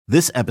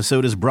This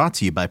episode is brought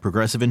to you by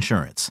Progressive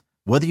Insurance.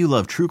 Whether you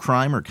love true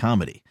crime or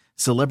comedy,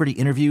 celebrity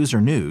interviews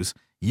or news,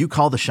 you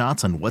call the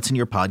shots on what's in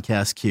your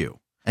podcast queue.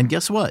 And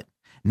guess what?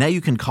 Now you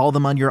can call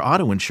them on your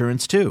auto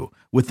insurance too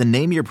with the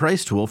Name Your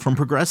Price tool from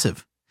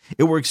Progressive.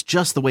 It works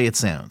just the way it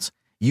sounds.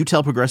 You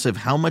tell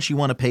Progressive how much you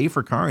want to pay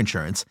for car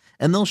insurance,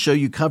 and they'll show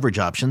you coverage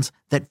options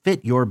that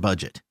fit your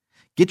budget.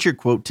 Get your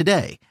quote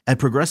today at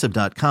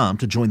Progressive.com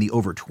to join the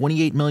over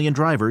 28 million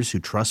drivers who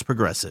trust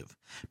Progressive.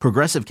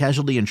 Progressive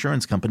Casualty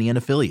Insurance Company and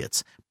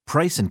Affiliates.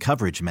 Price and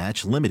coverage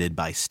match limited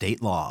by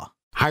state law.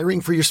 Hiring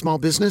for your small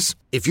business?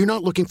 If you're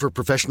not looking for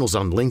professionals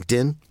on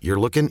LinkedIn, you're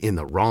looking in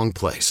the wrong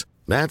place.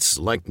 That's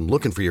like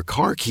looking for your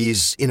car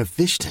keys in a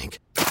fish tank.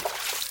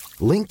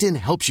 LinkedIn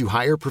helps you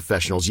hire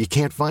professionals you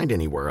can't find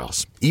anywhere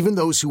else, even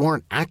those who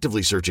aren't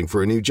actively searching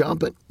for a new job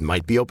but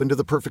might be open to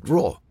the perfect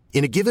role.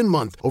 In a given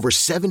month, over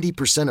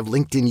 70% of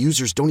LinkedIn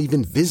users don't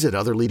even visit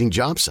other leading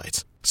job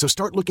sites. So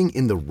start looking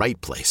in the right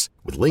place.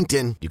 With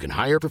LinkedIn, you can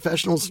hire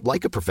professionals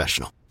like a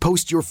professional.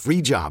 Post your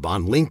free job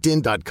on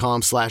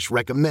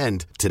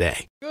linkedin.com/recommend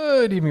today.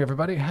 Good evening,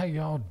 everybody. How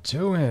y'all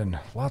doing?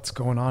 Lots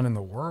going on in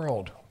the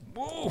world.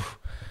 Woo!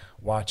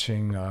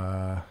 Watching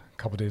a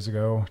couple days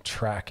ago,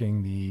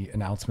 tracking the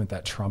announcement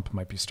that Trump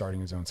might be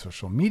starting his own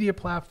social media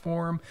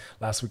platform.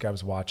 Last week I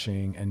was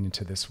watching, and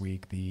into this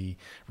week, the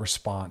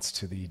response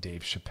to the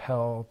Dave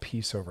Chappelle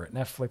piece over at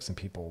Netflix and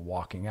people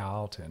walking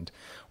out and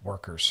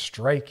workers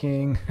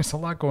striking. There's a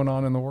lot going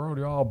on in the world,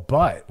 y'all.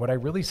 But what I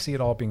really see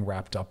it all being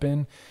wrapped up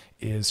in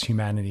is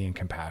humanity and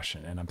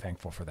compassion. And I'm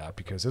thankful for that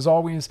because, as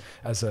always,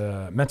 as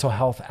a mental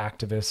health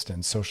activist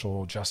and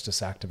social justice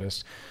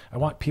activist, I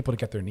want people to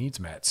get their needs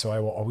met. So I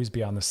will always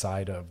be on the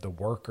side of the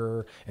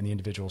worker and the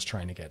individuals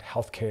trying to get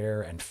health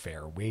care and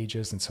fair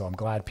wages. And so I'm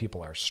glad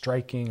people are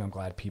striking. I'm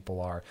glad people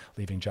are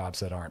leaving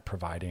jobs that aren't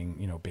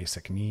providing,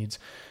 basic needs.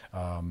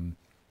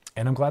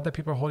 And I'm glad that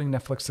people are holding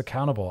Netflix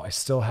accountable. I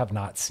still have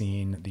not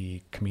seen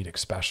the comedic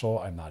special.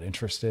 I'm not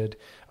interested.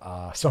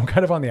 So I'm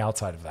kind of on the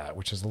outside of that,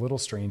 which is a little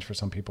strange for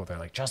some people. They're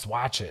like, just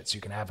watch it so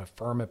you can have a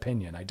firm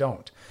opinion. I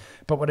don't.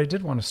 But what I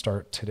did want to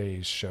start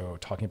today's show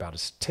talking about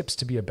is tips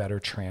to be a better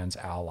trans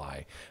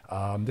ally.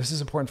 This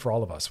is important for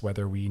all of us,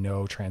 whether we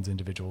know trans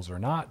individuals or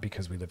not,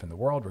 because we live in the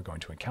world. We're going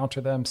to encounter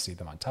them, see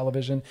them on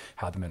television,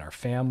 have them in our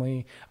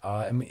family.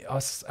 And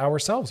us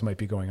ourselves might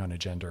be going on a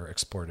gender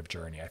explorative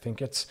journey. I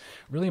think it's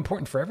really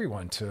important for everyone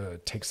to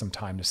take some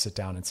time to sit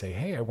down and say,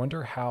 hey, I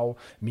wonder how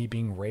me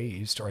being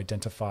raised or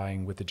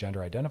identifying with the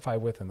gender I identify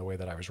with and the way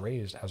that I was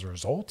raised as a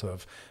result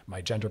of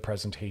my gender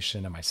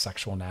presentation and my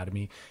sexual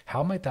anatomy,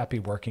 how might that be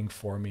working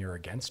for me or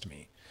against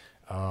me?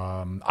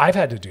 I've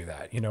had to do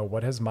that.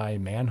 What has my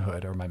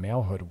manhood or my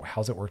malehood,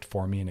 how's it worked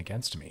for me and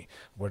against me?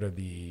 What are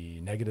the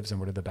negatives and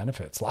what are the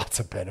benefits? Lots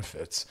of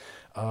benefits.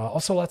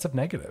 Also lots of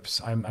negatives.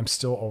 I'm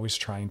still always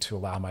trying to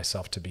allow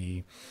myself to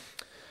be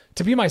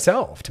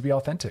myself, to be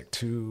authentic,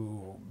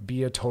 to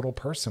be a total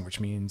person,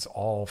 which means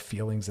all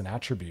feelings and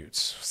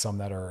attributes, some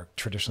that are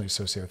traditionally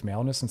associated with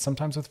maleness and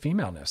sometimes with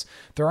femaleness.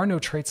 There are no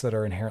traits that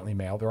are inherently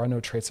male. There are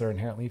no traits that are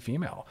inherently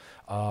female.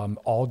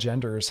 All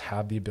genders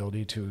have the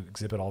ability to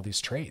exhibit all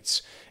these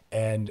traits.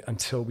 And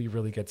until we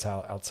really get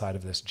outside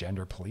of this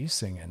gender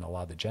policing and a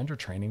lot of the gender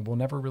training, we'll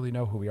never really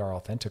know who we are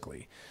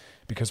authentically,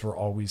 because we're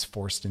always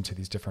forced into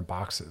these different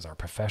boxes. Our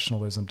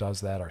professionalism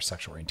does that. Our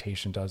sexual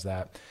orientation does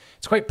that.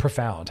 It's quite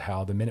profound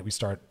how the minute we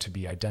start to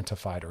be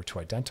identified or to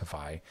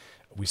identify,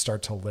 we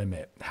start to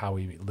limit how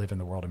we live in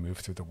the world and move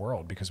through the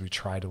world because we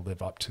try to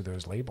live up to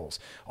those labels.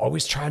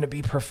 Always trying to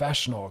be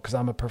professional because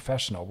I'm a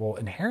professional. Well,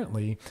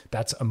 inherently,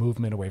 that's a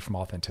movement away from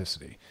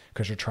authenticity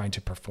because you're trying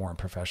to perform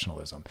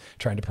professionalism,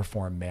 trying to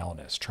perform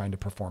maleness, trying to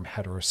perform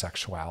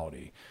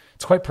heterosexuality.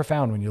 It's quite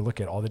profound when you look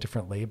at all the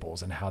different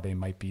labels and how they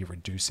might be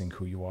reducing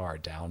who you are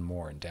down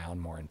more and down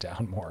more and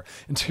down more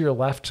until you're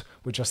left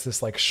with just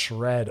this like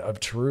shred of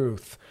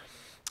truth.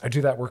 I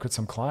do that work with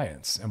some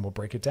clients and we'll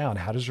break it down.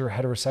 How's your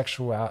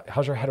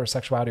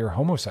heterosexuality or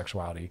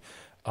homosexuality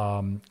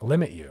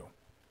limit you?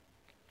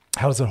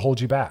 How does it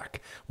hold you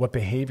back? What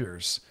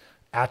behaviors,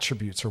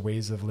 attributes, or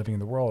ways of living in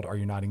the world are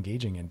you not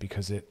engaging in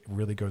because it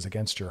really goes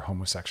against your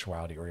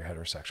homosexuality or your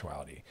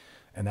heterosexuality?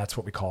 And that's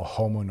what we call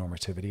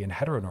homonormativity and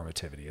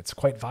heteronormativity. It's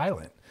quite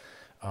violent.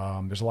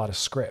 There's a lot of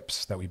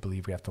scripts that we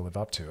believe we have to live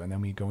up to. And then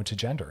we go into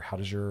gender. How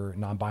does your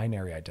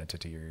non-binary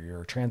identity or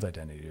your trans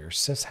identity or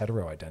cis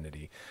hetero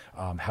identity,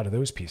 how do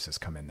those pieces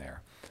come in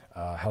there?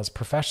 How's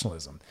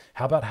professionalism?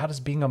 How does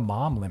being a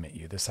mom limit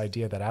you? This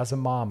idea that as a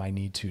mom, I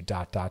need to ...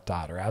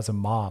 or as a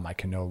mom, I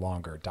can no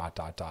longer ...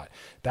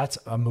 That's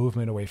a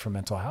movement away from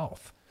mental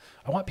health.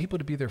 I want people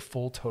to be their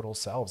full total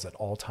selves at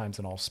all times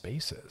in all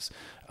spaces.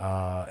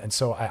 And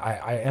so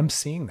I am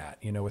seeing that,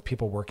 with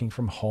people working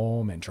from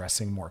home and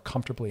dressing more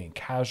comfortably and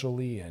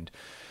casually and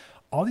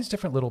all these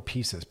different little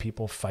pieces,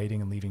 people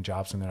fighting and leaving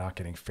jobs when they're not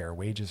getting fair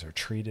wages or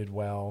treated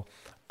well.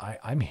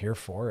 I'm here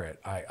for it.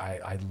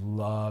 I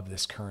love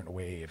this current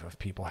wave of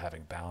people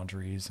having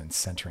boundaries and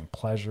centering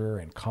pleasure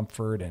and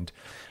comfort and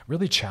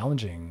really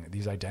challenging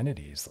these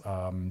identities.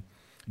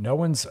 No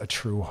one's a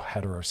true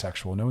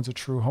heterosexual. No one's a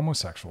true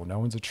homosexual. No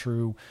one's a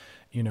true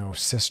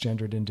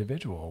cisgendered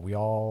individual. We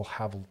all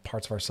have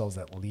parts of ourselves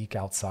that leak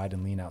outside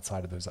and lean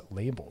outside of those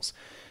labels.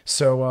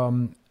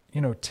 So,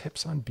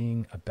 tips on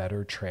being a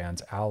better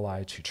trans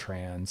ally to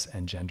trans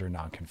and gender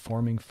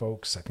nonconforming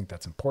folks. I think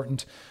that's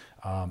important.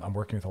 I'm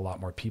working with a lot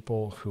more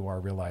people who are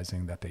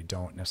realizing that they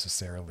don't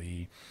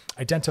necessarily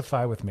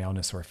identify with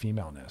maleness or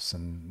femaleness.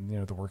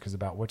 And, the work is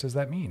about, what does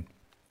that mean?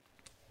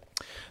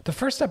 The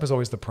first step is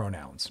always the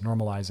pronouns,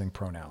 normalizing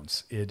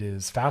pronouns. It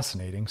is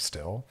fascinating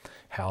still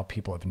how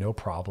people have no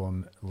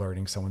problem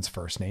learning someone's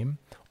first name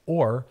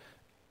or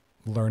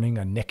learning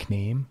a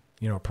nickname,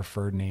 a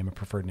preferred name, a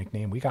preferred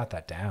nickname. We got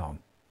that down.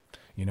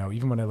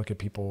 Even when I look at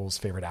people's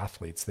favorite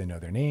athletes, they know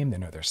their name, they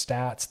know their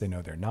stats, they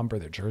know their number,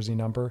 their jersey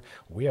number.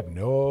 We have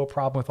no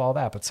problem with all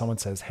that. But someone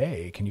says,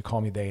 hey, can you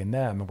call me they and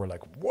them? And we're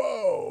like,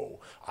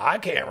 whoa, I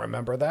can't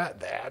remember that.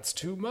 That's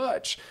too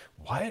much.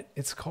 What?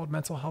 It's called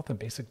mental health and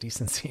basic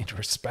decency and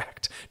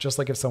respect. Just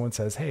like if someone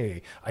says,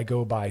 hey, I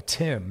go by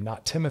Tim,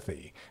 not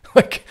Timothy.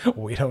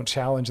 We don't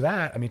challenge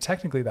that. I mean,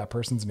 technically that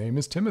person's name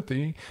is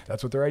Timothy.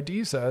 That's what their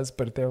ID says.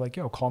 But if they're like,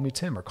 yo, call me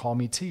Tim or call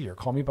me T or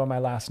call me by my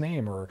last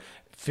name or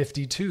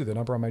 52, the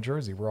number on my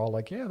jersey, we're all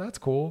like, yeah, that's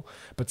cool.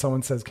 But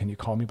someone says, can you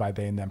call me by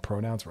they and them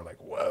pronouns? We're like,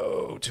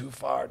 whoa, too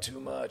far, too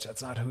much.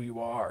 That's not who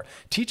you are.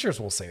 Teachers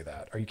will say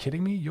that. Are you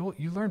kidding me? You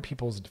learn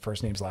people's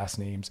first names, last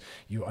names.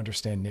 You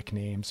understand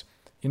nicknames.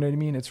 You know what I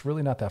mean? It's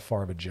really not that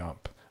far of a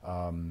jump.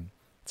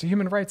 It's a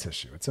human rights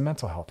issue. It's a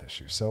mental health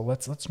issue. So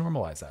let's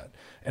normalize that.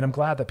 And I'm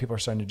glad that people are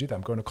starting to do that.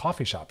 I'm going to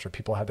coffee shops where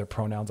people have their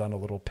pronouns on a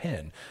little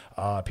pin.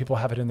 People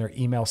have it in their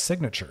email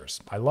signatures.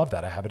 I love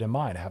that. I have it in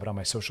mine. I have it on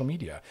my social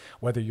media.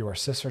 Whether you are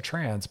cis or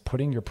trans,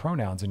 putting your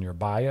pronouns in your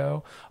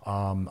bio,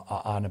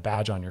 on a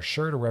badge on your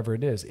shirt or wherever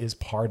it is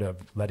part of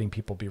letting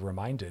people be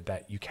reminded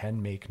that you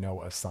can make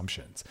no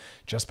assumptions.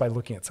 Just by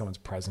looking at someone's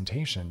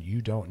presentation,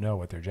 you don't know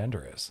what their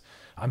gender is.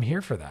 I'm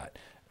here for that.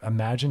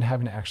 Imagine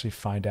having to actually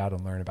find out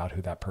and learn about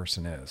who that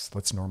person is.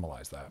 Let's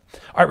normalize that.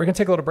 All right, we're going to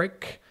take a little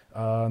break,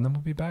 and then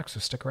we'll be back.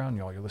 So stick around,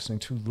 y'all. You're listening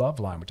to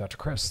Loveline with Dr.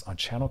 Chris on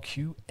Channel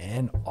Q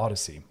and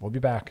Odyssey. We'll be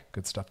back.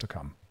 Good stuff to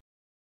come.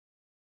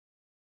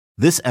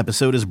 This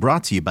episode is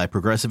brought to you by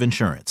Progressive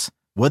Insurance.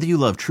 Whether you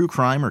love true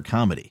crime or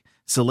comedy,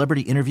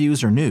 celebrity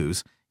interviews or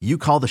news, you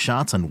call the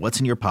shots on what's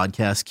in your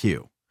podcast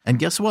queue. And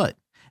guess what?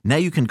 Now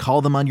you can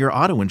call them on your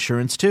auto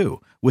insurance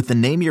too with the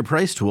Name Your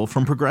Price tool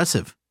from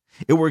Progressive.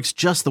 It works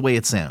just the way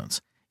it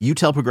sounds. You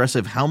tell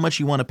Progressive how much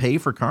you want to pay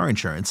for car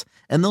insurance,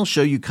 and they'll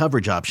show you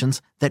coverage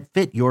options that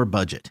fit your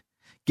budget.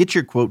 Get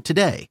your quote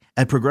today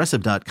at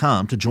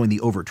Progressive.com to join the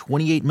over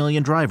 28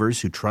 million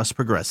drivers who trust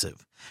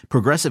Progressive.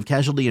 Progressive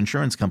Casualty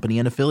Insurance Company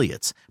and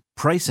Affiliates.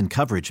 Price and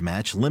coverage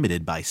match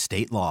limited by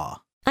state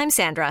law. I'm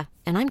Sandra,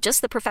 and I'm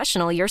just the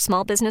professional your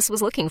small business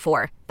was looking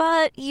for.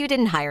 But you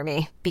didn't hire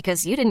me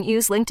because you didn't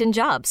use LinkedIn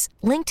Jobs.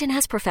 LinkedIn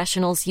has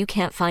professionals you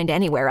can't find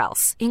anywhere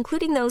else,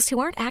 including those who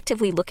aren't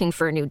actively looking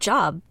for a new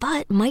job,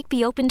 but might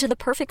be open to the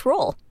perfect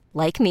role,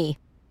 like me.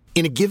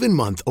 In a given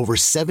month, over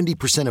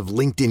 70% of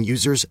LinkedIn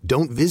users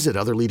don't visit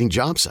other leading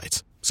job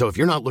sites. So if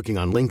you're not looking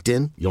on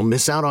LinkedIn, you'll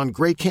miss out on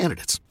great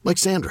candidates like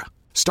Sandra.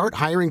 Start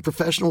hiring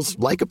professionals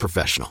like a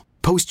professional.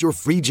 Post your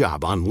free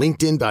job on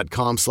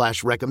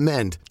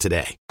linkedin.com/recommend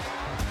today.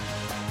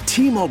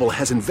 T-Mobile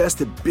has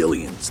invested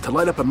billions to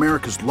light up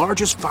America's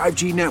largest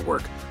 5G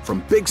network,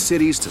 from big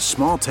cities to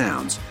small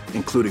towns,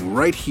 including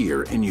right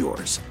here in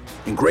yours.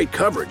 And great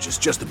coverage is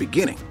just the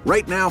beginning.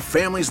 Right now,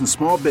 families and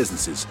small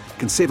businesses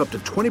can save up to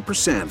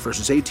 20%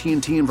 versus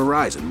AT&T and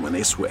Verizon when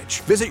they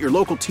switch. Visit your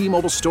local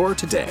T-Mobile store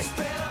today.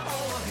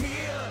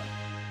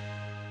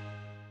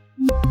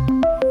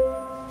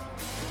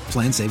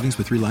 Plan savings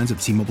with 3 lines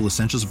of T-Mobile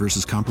Essentials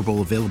versus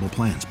comparable available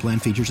plans. Plan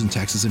features and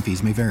taxes and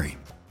fees may vary.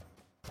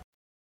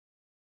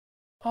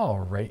 All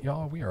right,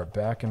 y'all, we are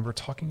back, and we're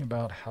talking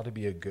about how to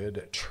be a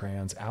good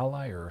trans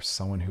ally or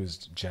someone who's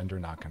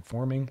gender not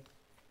conforming.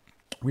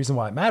 Reason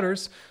why it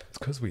matters is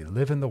because we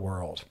live in the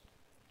world,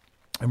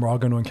 and we're all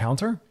going to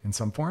encounter, in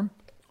some form,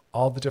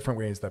 all the different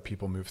ways that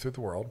people move through the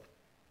world.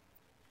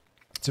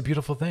 It's a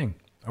beautiful thing.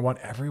 I want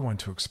everyone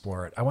to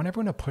explore it. I want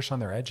everyone to push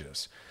on their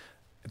edges.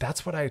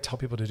 That's what I tell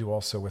people to do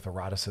also with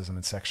eroticism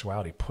and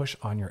sexuality. Push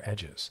on your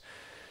edges.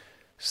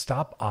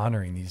 Stop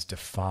honoring these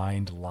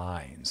defined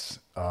lines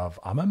of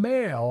I'm a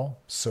male,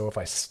 so if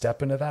I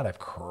step into that, I've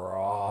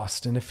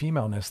crossed into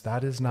femaleness.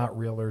 That is not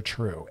real or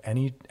true.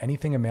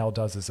 Anything a male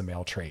does is a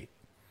male trait.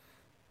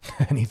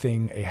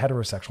 Anything a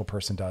heterosexual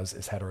person does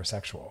is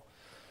heterosexual.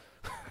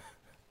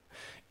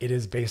 It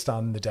is based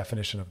on the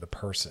definition of the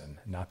person,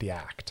 not the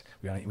act.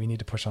 We need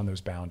to push on those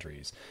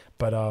boundaries.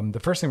 But the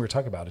first thing we're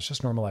talking about is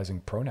just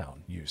normalizing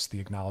pronoun use, the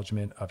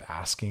acknowledgement of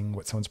asking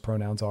what someone's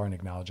pronouns are and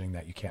acknowledging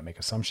that you can't make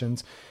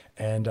assumptions.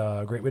 And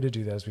a great way to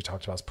do that, as we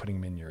talked about, is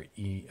putting them in your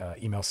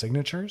email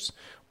signatures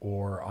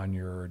or on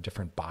your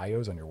different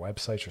bios on your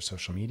websites or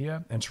social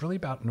media. And it's really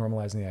about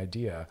normalizing the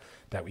idea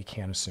that we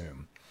can't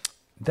assume.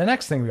 The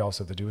next thing we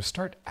also have to do is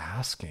start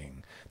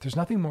asking. There's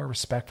nothing more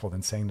respectful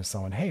than saying to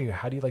someone, hey,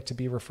 how do you like to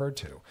be referred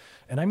to?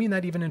 And I mean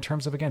that even in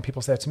terms of, again,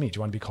 people say that to me. Do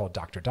you want to be called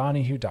Dr.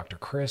 Donahue, Dr.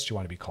 Chris? Do you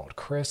want to be called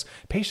Chris?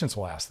 Patients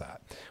will ask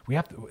that.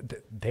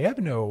 They have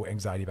no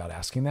anxiety about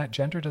asking that.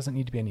 Gender doesn't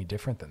need to be any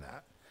different than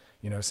that.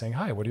 Saying,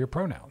 hi, what are your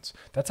pronouns?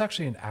 That's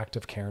actually an act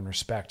of care and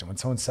respect. And when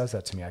someone says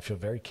that to me, I feel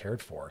very cared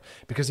for,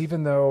 because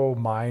even though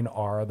mine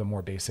are the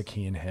more basic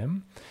he and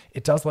him,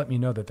 it does let me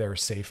know that they're a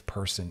safe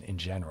person in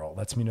general.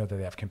 Lets me know that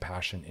they have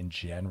compassion in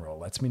general.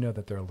 Lets me know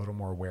that they're a little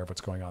more aware of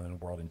what's going on in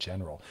the world in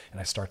general. And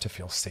I start to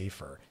feel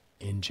safer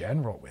in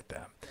general with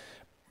them.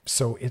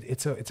 So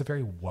it's a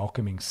very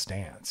welcoming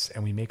stance.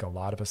 And we make a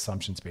lot of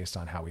assumptions based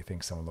on how we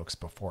think someone looks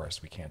before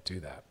us. We can't do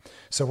that.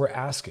 So we're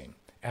asking.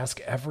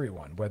 Ask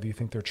everyone, whether you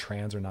think they're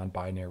trans or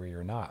non-binary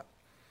or not.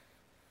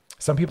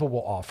 Some people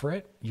will offer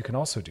it. You can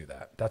also do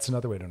that. That's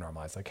another way to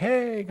normalize. Like,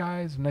 hey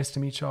guys, nice to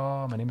meet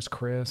y'all. My name is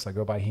Chris. I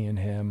go by he and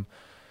him.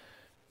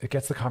 It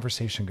gets the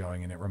conversation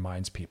going and it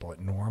reminds people.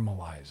 It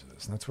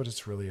normalizes. And that's what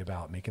it's really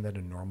about, making that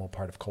a normal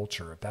part of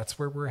culture. That's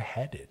where we're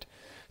headed.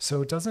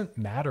 So it doesn't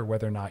matter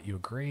whether or not you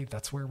agree.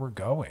 That's where we're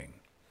going.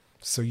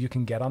 So you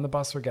can get on the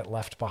bus or get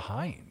left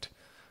behind.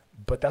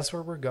 But that's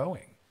where we're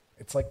going.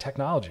 It's like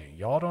technology.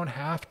 Y'all don't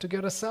have to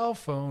get a cell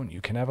phone.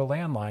 You can have a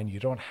landline. You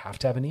don't have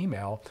to have an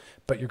email,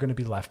 but you're going to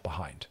be left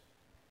behind.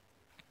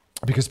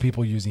 Because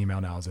people use email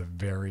now as a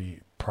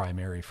very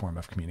primary form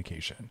of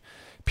communication.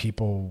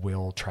 People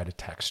will try to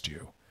text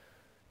you.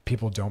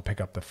 People don't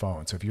pick up the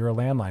phone. So if you're a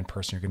landline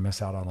person, you're going to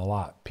miss out on a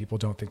lot. People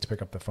don't think to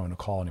pick up the phone to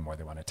call anymore.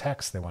 They want to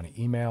text, they want to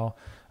email,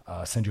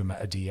 send you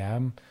a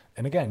DM.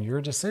 And again,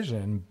 your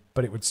decision,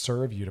 but it would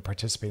serve you to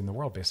participate in the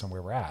world based on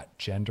where we're at.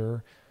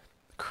 Gender,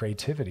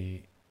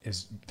 creativity,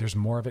 there's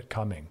more of it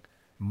coming,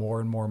 more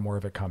and more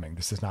of it coming.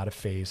 This is not a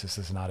phase. This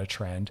is not a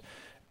trend.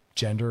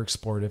 Gender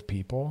explorative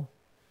people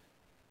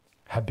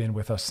have been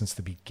with us since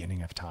the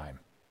beginning of time.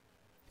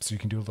 So you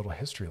can do a little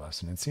history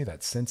lesson and see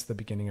that since the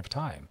beginning of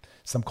time.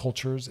 Some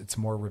cultures, it's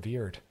more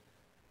revered.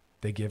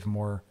 They give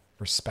more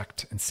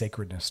respect and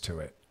sacredness to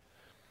it.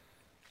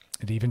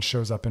 It even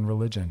shows up in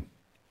religion.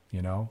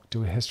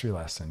 Do a history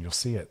lesson. You'll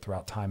see it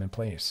throughout time and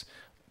place.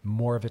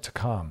 More of it to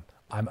come.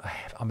 I'm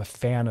a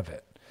fan of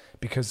it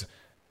because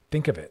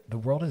think of it. The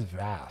world is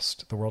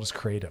vast. The world is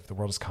creative. The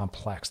world is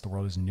complex. The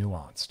world is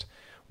nuanced.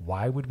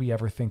 Why would we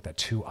ever think that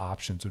two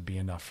options would be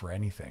enough for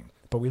anything?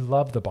 But we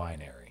love the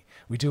binary.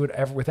 We do it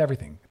with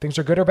everything. Things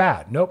are good or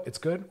bad. Nope, it's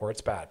good or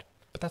it's bad.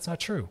 But that's not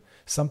true.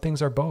 Some things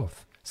are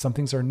both. Some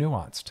things are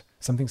nuanced.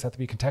 Some things have to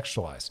be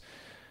contextualized.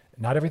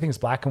 Not everything is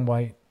black and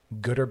white,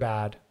 good or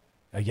bad,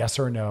 a yes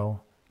or no,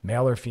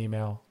 male or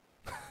female.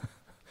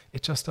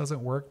 It just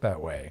doesn't work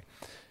that way.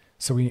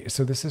 So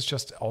this is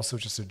just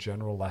a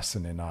general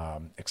lesson in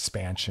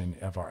expansion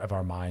of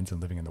our minds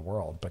and living in the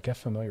world, but get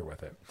familiar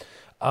with it.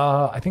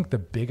 I think the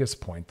biggest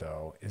point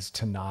though is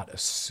to not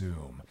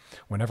assume.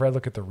 Whenever I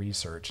look at the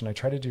research, and I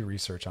try to do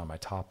research on my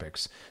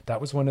topics, that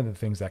was one of the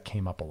things that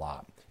came up a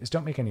lot, is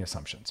don't make any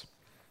assumptions.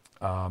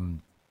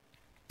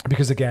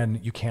 Because again,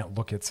 you can't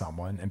look at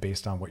someone and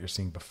based on what you're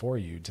seeing before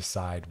you,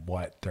 decide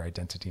what their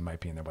identity might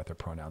be and what their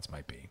pronouns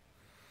might be.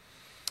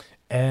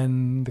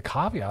 And the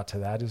caveat to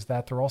that is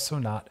that they're also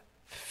not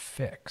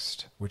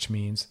fixed, which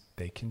means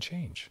they can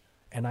change.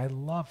 And I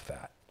love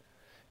that.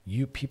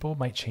 People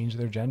might change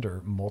their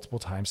gender multiple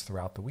times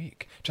throughout the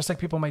week, just like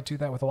people might do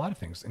that with a lot of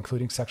things,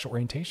 including sexual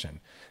orientation.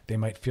 They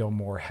might feel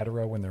more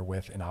hetero when they're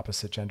with an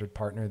opposite gendered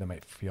partner. They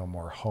might feel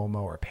more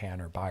homo or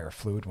pan or bi or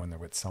fluid when they're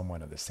with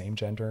someone of the same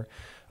gender.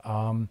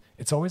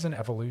 It's always an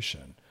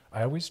evolution.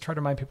 I always try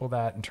to remind people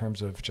that in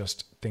terms of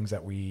just things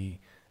that we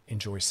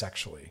enjoy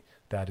sexually,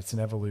 that it's an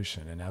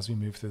evolution. And as we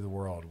move through the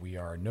world, we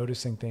are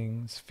noticing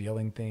things,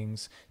 feeling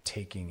things,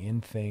 taking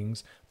in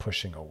things,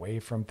 pushing away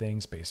from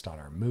things based on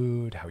our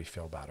mood, how we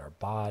feel about our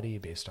body,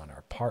 based on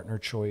our partner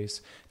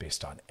choice,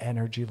 based on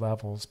energy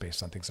levels,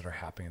 based on things that are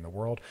happening in the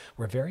world.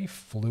 We're very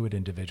fluid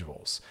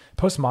individuals.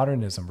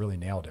 Postmodernism really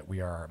nailed it.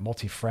 We are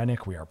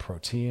multiphrenic, we are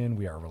protean,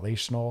 we are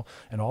relational,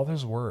 and all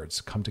those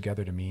words come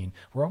together to mean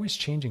we're always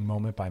changing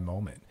moment by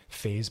moment,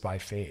 phase by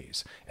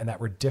phase, and that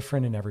we're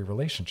different in every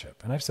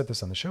relationship. And I've said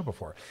this on the show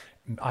before.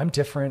 I'm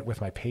different with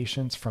my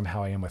patients from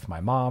how I am with my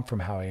mom,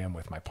 from how I am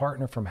with my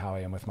partner, from how I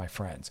am with my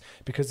friends,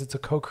 because it's a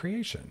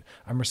co-creation.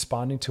 I'm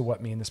responding to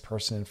what me and this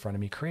person in front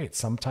of me creates.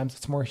 Sometimes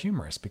it's more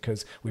humorous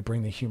because we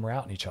bring the humor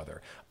out in each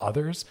other.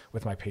 Others,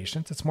 with my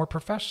patients, it's more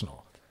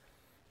professional.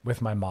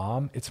 With my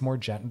mom, it's more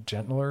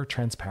gentler,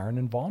 transparent,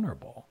 and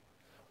vulnerable.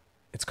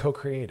 It's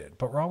co-created,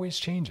 but we're always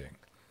changing.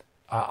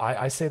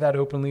 I say that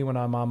openly when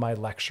I'm on my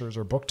lectures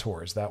or book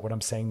tours, that what I'm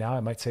saying now,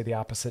 I might say the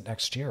opposite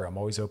next year. I'm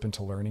always open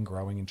to learning,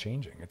 growing, and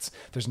changing.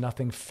 There's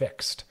nothing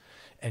fixed.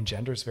 And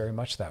gender is very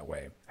much that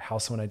way. How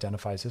someone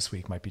identifies this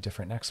week might be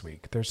different next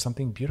week. There's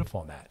something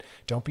beautiful in that.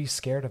 Don't be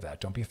scared of that.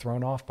 Don't be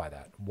thrown off by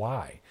that.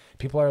 Why?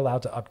 People are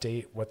allowed to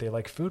update what they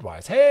like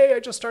food-wise. Hey,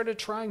 I just started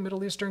trying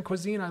Middle Eastern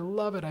cuisine. I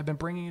love it. I've been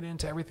bringing it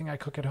into everything I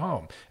cook at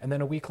home. And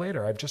then a week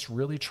later, I've just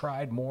really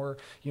tried more,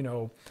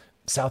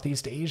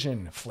 Southeast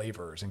Asian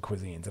flavors and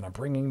cuisines, and I'm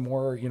bringing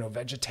more,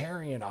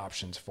 vegetarian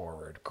options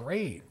forward.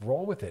 Great,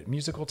 roll with it.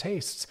 Musical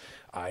tastes.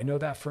 I know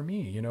that for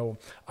me,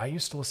 I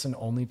used to listen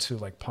only to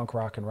like punk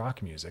rock and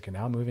rock music, and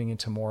now I'm moving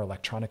into more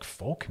electronic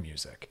folk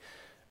music.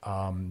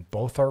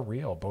 Both are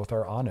real, both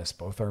are honest,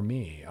 both are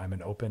me. I'm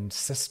an open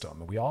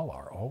system. We all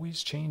are,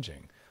 always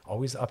changing,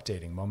 always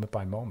updating moment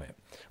by moment.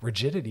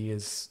 Rigidity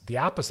is the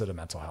opposite of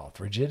mental health.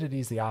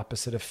 Rigidity is the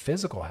opposite of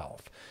physical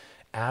health.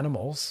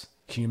 Animals,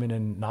 human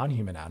and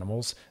non-human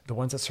animals, the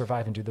ones that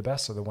survive and do the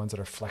best are the ones that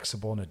are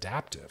flexible and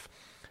adaptive.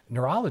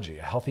 Neurology,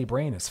 a healthy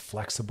brain is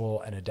flexible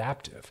and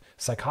adaptive.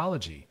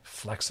 Psychology,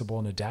 flexible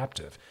and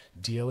adaptive.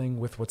 Dealing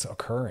with what's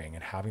occurring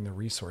and having the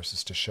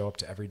resources to show up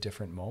to every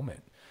different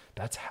moment.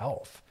 That's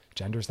health.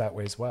 Gender's that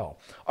way as well.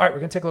 All right, we're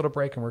going to take a little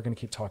break and we're going to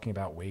keep talking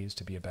about ways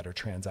to be a better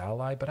trans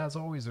ally. But as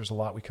always, there's a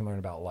lot we can learn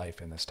about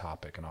life in this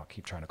topic, and I'll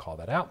keep trying to call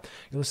that out.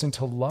 You're listening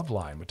to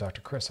Loveline with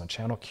Dr. Chris on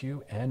Channel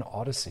Q and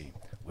Odyssey.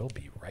 We'll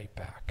be right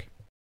back.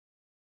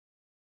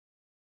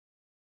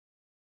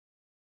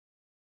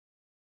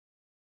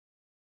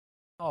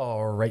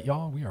 All right,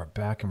 y'all, we are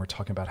back and we're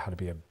talking about how to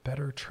be a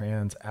better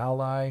trans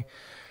ally.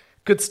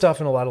 Good stuff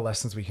and a lot of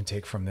lessons we can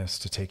take from this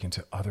to take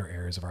into other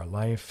areas of our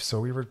life. So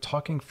we were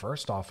talking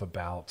first off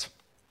about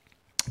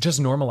just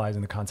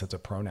normalizing the concept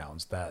of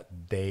pronouns, that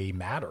they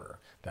matter,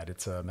 that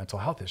it's a mental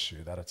health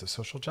issue, that it's a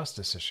social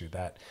justice issue,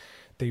 that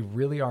they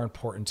really are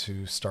important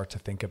to start to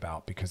think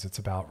about because it's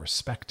about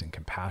respect and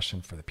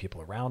compassion for the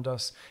people around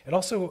us. It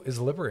also is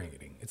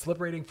liberating. It's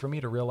liberating for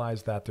me to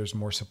realize that there's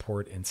more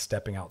support in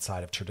stepping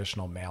outside of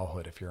traditional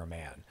malehood if you're a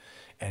man,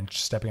 and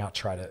stepping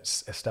outside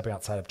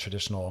of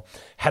traditional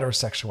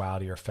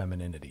heterosexuality or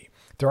femininity.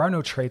 There are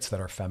no traits that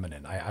are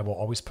feminine. I will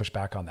always push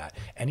back on that.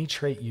 Any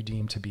trait you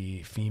deem to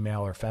be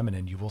female or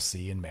feminine, you will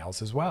see in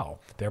males as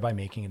well, thereby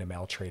making it a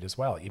male trait as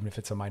well. Even if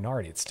it's a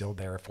minority, it's still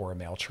there for a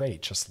male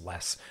trait, just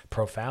less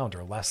profound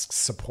or less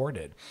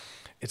supported.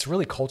 It's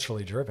really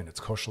culturally driven.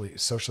 It's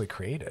socially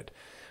created.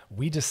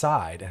 We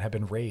decide and have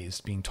been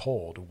raised being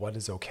told what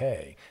is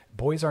okay.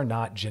 Boys are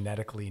not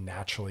genetically,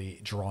 naturally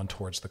drawn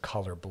towards the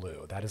color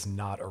blue. That is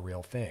not a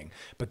real thing,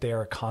 but they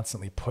are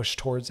constantly pushed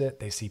towards it.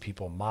 They see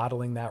people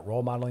modeling that,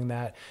 role modeling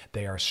that.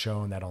 They are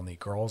shown that only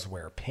girls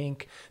wear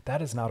pink.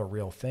 That is not a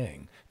real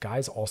thing.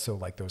 Guys also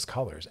like those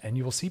colors. And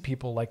you will see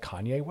people like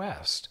Kanye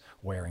West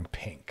wearing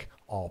pink,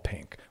 all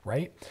pink,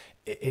 right?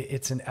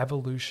 It's an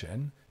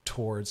evolution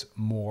towards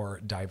more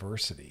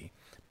diversity.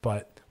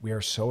 But we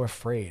are so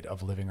afraid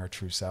of living our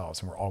true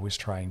selves, and we're always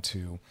trying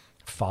to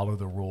follow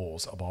the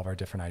rules of all of our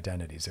different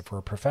identities. If we're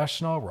a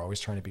professional, we're always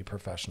trying to be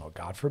professional.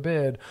 God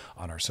forbid,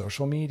 on our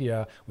social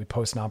media, we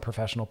post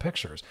non-professional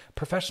pictures.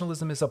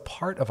 Professionalism is a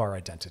part of our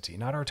identity,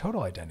 not our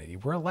total identity.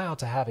 We're allowed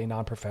to have a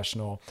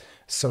non-professional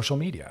social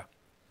media.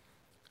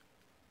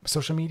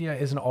 Social media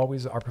isn't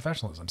always our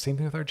professionalism. Same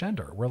thing with our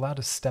gender. We're allowed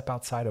to step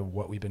outside of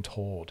what we've been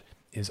told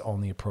is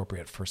only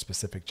appropriate for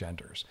specific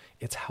genders.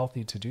 It's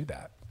healthy to do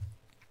that.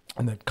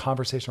 And the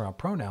conversation around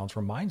pronouns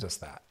reminds us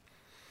that.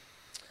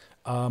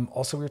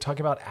 Also, we were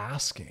talking about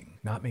asking,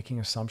 not making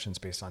assumptions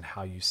based on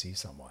how you see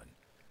someone,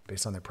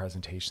 based on their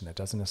presentation. That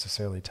doesn't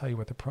necessarily tell you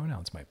what the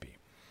pronouns might be.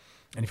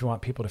 And if you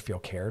want people to feel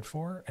cared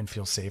for and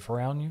feel safe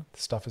around you,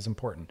 this stuff is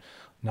important.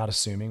 Not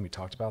assuming, we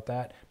talked about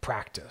that.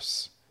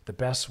 Practice. The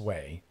best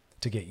way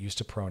to get used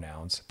to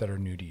pronouns that are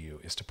new to you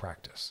is to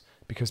practice,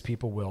 because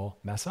people will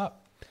mess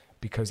up,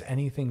 because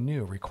anything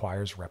new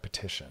requires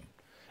repetition.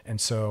 And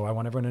so I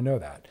want everyone to know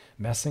that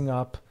messing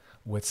up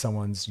with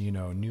someone's,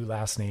 new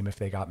last name, if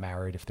they got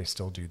married, if they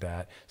still do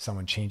that,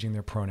 someone changing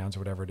their pronouns or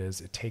whatever it is,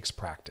 it takes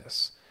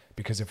practice.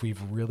 Because if we've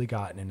really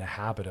gotten in the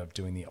habit of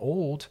doing the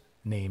old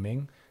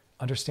naming,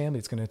 understandably,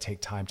 it's going to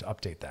take time to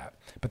update that.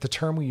 But the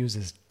term we use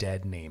is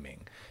dead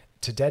naming.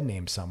 To dead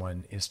name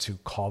someone is to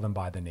call them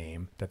by the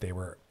name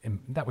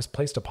that was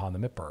placed upon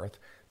them at birth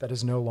that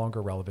is no longer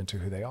relevant to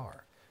who they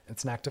are.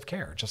 It's an act of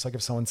care. Just like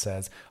if someone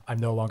says, I'm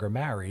no longer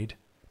married,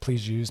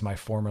 please use my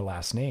former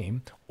last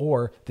name,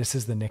 or this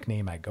is the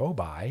nickname I go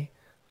by,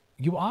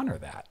 you honor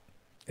that.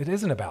 It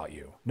isn't about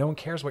you. No one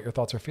cares what your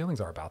thoughts or feelings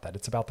are about that.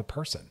 It's about the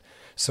person.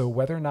 So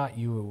whether or not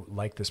you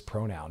like this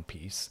pronoun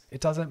piece,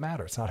 it doesn't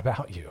matter. It's not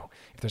about you.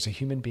 If there's a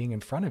human being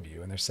in front of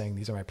you and they're saying,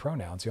 these are my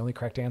pronouns, the only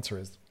correct answer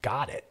is,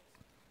 got it.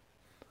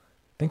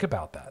 Think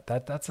about that.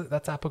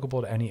 That's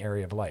applicable to any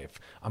area of life.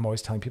 I'm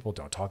always telling people,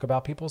 don't talk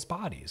about people's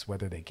bodies,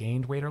 whether they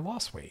gained weight or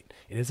lost weight.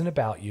 It isn't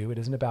about you. It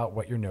isn't about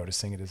what you're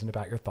noticing. It isn't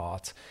about your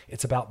thoughts.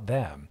 It's about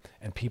them.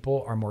 And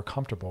people are more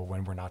comfortable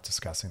when we're not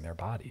discussing their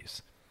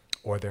bodies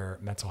or their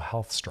mental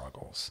health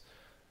struggles.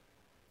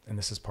 And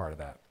this is part of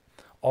that.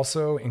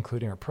 Also,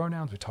 including our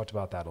pronouns, we talked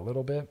about that a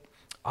little bit.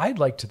 I'd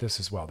like to this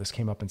as well. This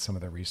came up in some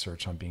of the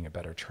research on being a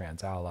better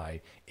trans ally,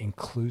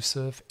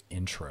 inclusive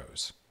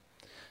intros.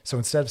 So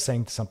instead of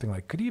saying something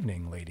like, good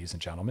evening, ladies and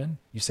gentlemen,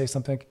 you say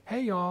something like,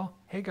 hey, y'all,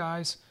 hey,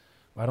 guys,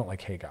 I don't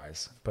like "hey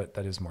guys," but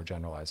that is more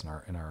generalized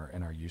in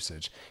our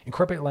usage.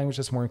 Incorporate language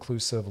that's more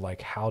inclusive,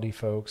 like "howdy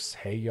folks,"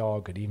 "hey y'all,"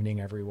 "good evening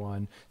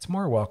everyone." It's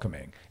more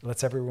welcoming. It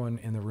lets everyone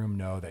in the room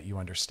know that you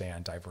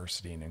understand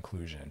diversity and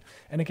inclusion.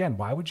 And again,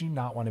 why would you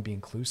not want to be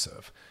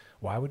inclusive?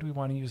 Why would we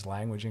want to use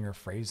languaging or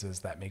phrases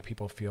that make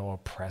people feel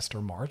oppressed or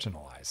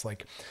marginalized?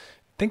 Like,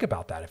 think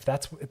about that.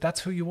 If that's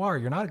who you are,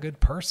 you're not a good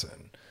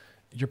person.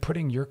 You're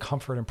putting your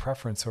comfort and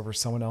preference over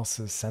someone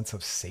else's sense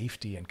of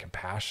safety and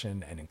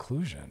compassion and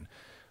inclusion.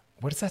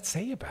 What does that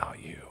say about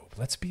you?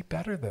 Let's be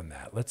better than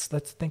that. Let's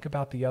think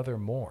about the other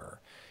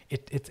more.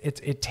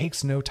 It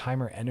takes no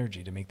time or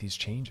energy to make these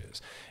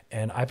changes.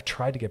 And I've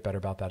tried to get better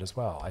about that as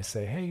well. I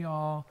say, "Hey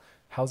y'all,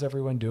 how's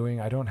everyone doing?"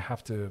 I don't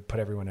have to put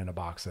everyone in a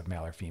box of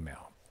male or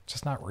female. It's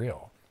just not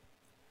real.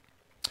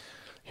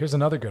 Here's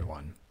another good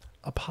one.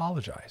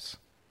 Apologize.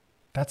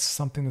 That's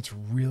something that's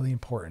really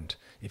important.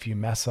 If you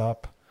mess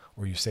up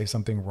or you say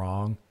something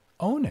wrong,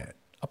 own it.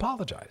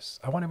 Apologize.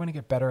 I want everyone to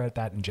get better at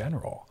that in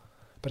general,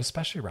 but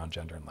especially around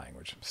gender and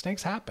language.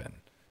 Mistakes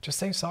happen. Just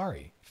say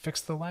sorry.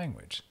 Fix the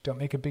language. Don't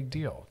make a big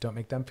deal. Don't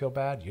make them feel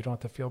bad. You don't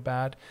have to feel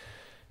bad.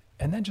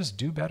 And then just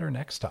do better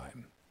next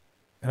time.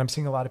 And I'm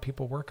seeing a lot of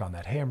people work on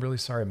that. "Hey, I'm really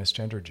sorry I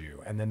misgendered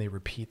you." And then they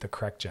repeat the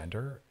correct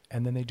gender,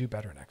 and then they do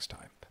better next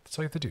time. That's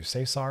all you have to do.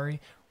 Say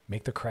sorry,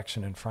 make the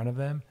correction in front of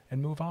them,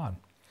 and move on.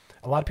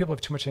 A lot of people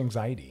have too much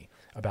anxiety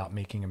about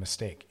making a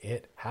mistake.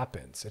 It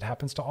happens. It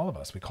happens to all of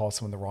us. We call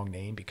someone the wrong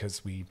name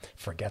because we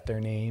forget their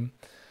name.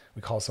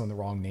 We call someone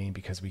the wrong name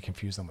because we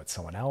confuse them with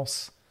someone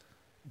else.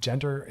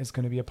 Gender is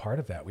going to be a part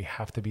of that. We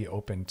have to be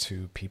open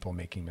to people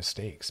making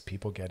mistakes.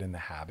 People get in the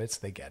habits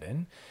they get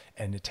in,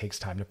 and it takes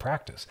time to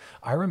practice.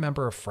 I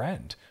remember a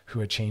friend who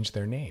had changed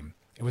their name.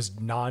 It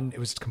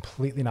was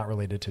completely not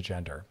related to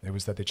gender. It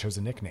was that they chose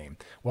a nickname.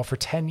 Well, for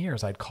 10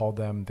 years, I'd called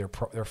them their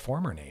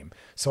former name.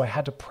 So I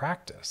had to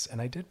practice,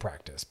 and I did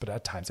practice, but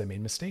at times I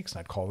made mistakes, and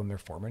I'd call them their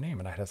former name,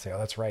 and I had to say, "Oh,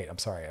 that's right. I'm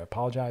sorry. I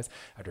apologize."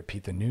 I'd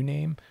repeat the new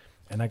name,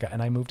 and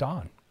I moved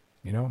on.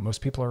 You know,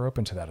 most people are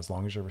open to that as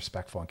long as you're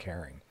respectful and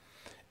caring.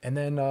 And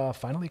then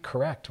finally,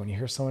 correct. When you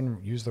hear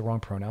someone use the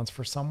wrong pronouns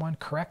for someone,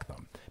 correct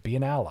them. Be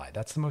an ally.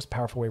 That's the most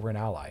powerful way we're an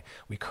ally.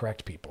 We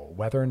correct people.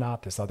 Whether or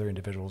not this other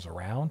individual is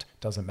around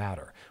doesn't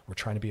matter. We're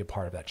trying to be a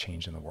part of that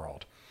change in the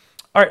world.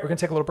 All right, we're going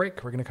to take a little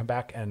break. We're going to come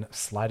back and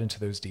slide into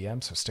those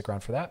DMs, so stick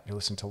around for that. You're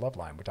listening to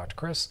Loveline with Dr.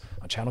 Chris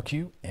on Channel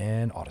Q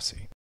and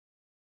Odyssey.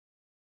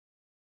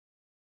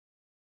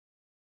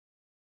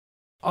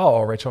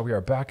 All right, y'all, we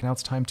are back. Now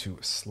it's time to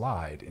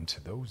slide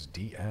into those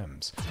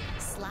DMs.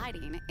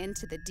 Sliding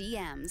into the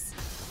DMs.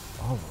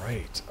 All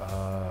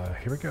right,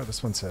 here we go.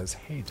 This one says,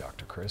 "Hey,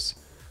 Dr. Chris,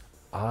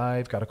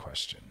 I've got a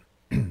question.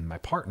 My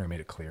partner made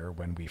it clear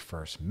when we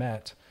first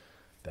met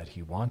that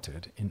he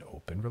wanted an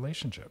open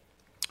relationship.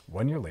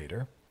 1 year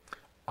later,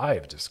 I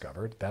have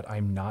discovered that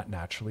I'm not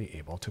naturally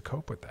able to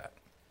cope with that.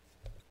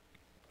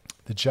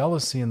 The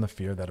jealousy and the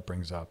fear that it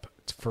brings up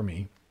for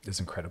me is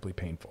incredibly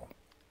painful.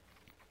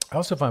 I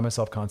also find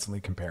myself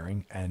constantly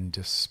comparing and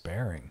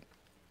despairing.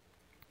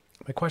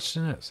 My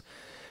question is,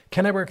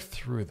 can I work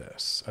through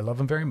this? I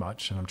love him very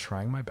much, and I'm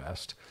trying my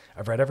best.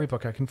 I've read every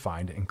book I can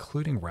find,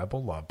 including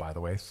Rebel Love, by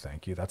the way.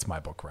 Thank you. That's my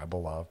book,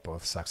 Rebel Love.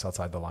 Both Sex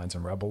Outside the Lines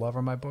and Rebel Love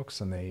are my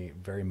books, and they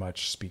very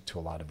much speak to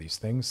a lot of these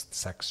things,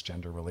 sex,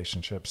 gender,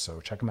 relationships.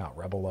 So check them out,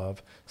 Rebel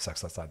Love,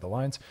 Sex Outside the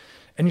Lines.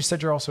 And you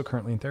said you're also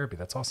currently in therapy.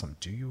 That's awesome.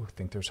 Do you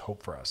think there's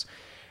hope for us?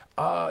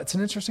 It's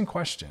an interesting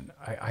question.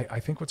 I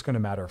think what's going to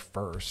matter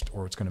first,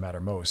 or what's going to matter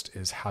most,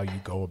 is how you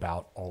go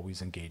about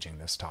always engaging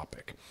this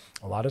topic.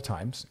 A lot of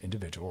times,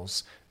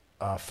 individuals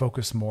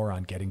focus more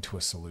on getting to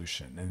a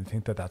solution and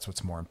think that that's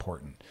what's more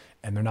important.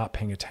 And they're not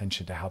paying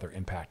attention to how they're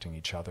impacting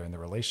each other in the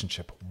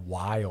relationship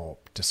while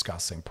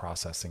discussing,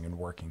 processing, and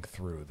working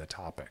through the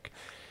topic.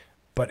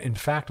 But in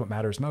fact, what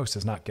matters most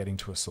is not getting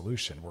to a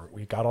solution.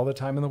 We got all the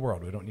time in the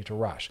world. We don't need to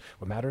rush.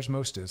 What matters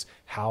most is,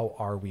 how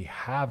are we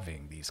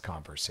having these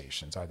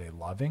conversations? Are they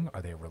loving?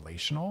 Are they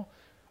relational?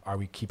 Are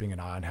we keeping an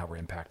eye on how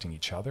we're impacting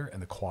each other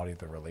and the quality of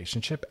the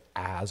relationship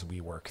as we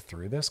work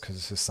through this? Because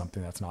this is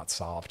something that's not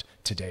solved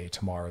today,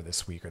 tomorrow,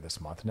 this week, or this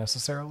month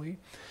necessarily.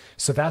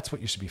 So that's what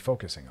you should be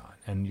focusing on.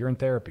 And you're in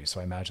therapy, so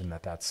I imagine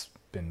that that's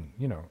been,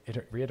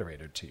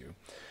 reiterated to you.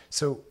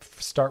 So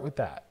start with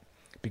that.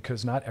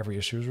 Because not every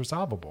issue is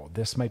resolvable.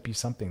 This might be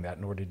something that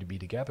in order to be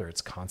together,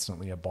 it's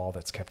constantly a ball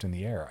that's kept in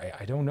the air.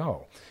 I don't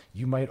know.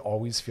 You might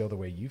always feel the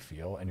way you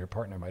feel, and your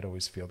partner might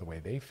always feel the way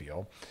they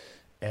feel.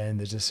 And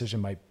the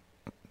decision might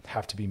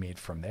have to be made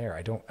from there.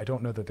 I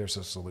don't know that there's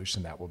a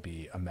solution that will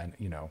be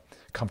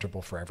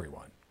comfortable for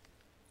everyone.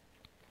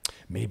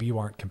 Maybe you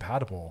aren't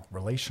compatible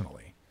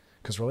relationally,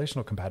 because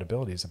relational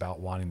compatibility is about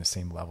wanting the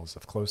same levels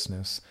of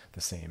closeness, the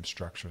same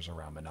structures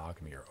around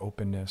monogamy or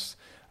openness.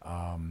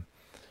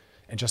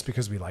 And just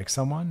because we like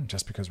someone,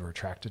 just because we're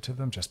attracted to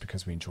them, just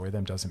because we enjoy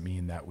them, doesn't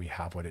mean that we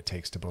have what it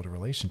takes to build a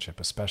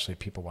relationship, especially if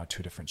people want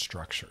two different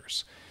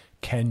structures.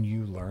 Can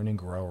you learn and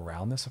grow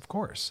around this? Of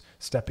course.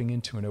 Stepping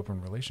into an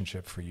open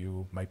relationship for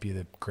you might be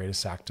the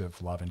greatest act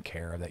of love and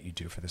care that you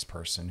do for this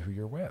person who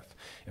you're with.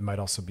 It might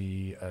also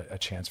be a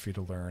chance for you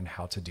to learn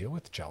how to deal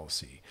with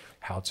jealousy,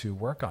 how to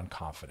work on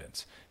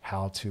confidence,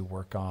 how to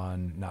work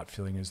on not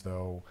feeling as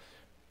though,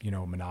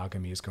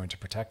 monogamy is going to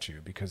protect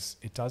you, because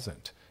it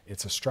doesn't.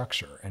 It's a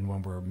structure. And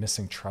when we're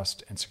missing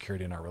trust and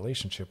security in our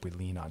relationship, we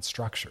lean on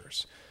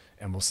structures.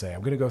 And we'll say, I'm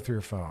going to go through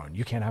your phone.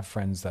 You can't have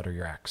friends that are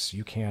your ex.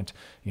 You can't,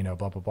 blah,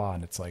 blah, blah.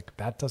 And it's like,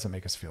 that doesn't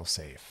make us feel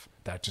safe.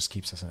 That just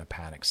keeps us in a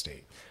panic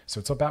state. So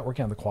it's about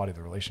working on the quality of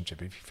the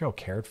relationship. If you feel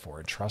cared for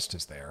and trust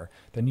is there,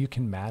 then you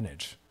can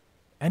manage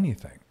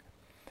anything.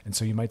 And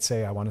so you might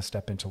say, I want to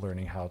step into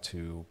learning how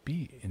to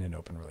be in an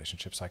open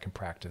relationship so I can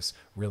practice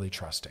really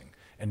trusting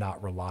and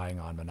not relying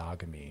on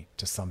monogamy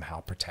to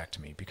somehow protect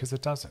me, because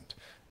it doesn't.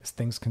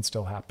 Things can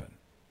still happen.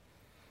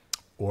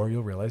 Or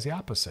you'll realize the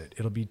opposite.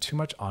 It'll be too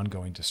much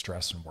ongoing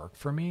distress and work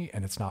for me,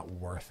 and it's not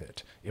worth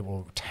it. It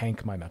will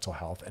tank my mental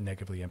health and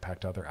negatively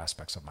impact other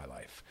aspects of my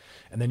life.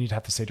 And then you'd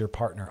have to say to your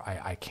partner,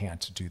 I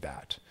can't do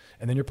that.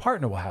 And then your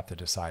partner will have to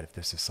decide if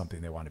this is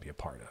something they want to be a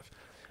part of.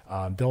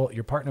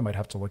 Your partner might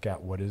have to look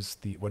at what is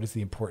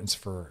the importance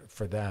for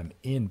them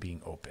in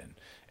being open,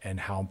 and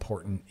how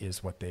important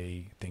is what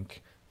they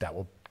think that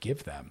will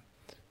give them.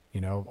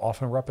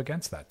 Often we're up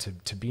against that.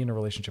 To be in a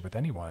relationship with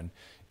anyone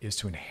is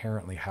to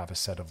inherently have a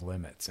set of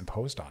limits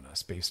imposed on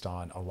us based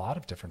on a lot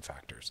of different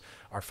factors.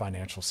 Our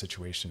financial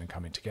situation and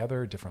coming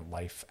together, different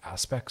life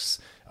aspects,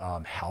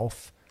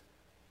 health,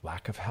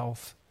 lack of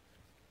health,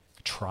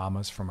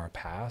 traumas from our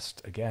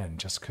past. Again,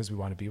 just because we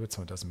want to be with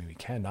someone doesn't mean we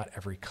can. Not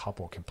every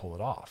couple can pull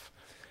it off.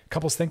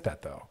 Couples think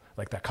that, though.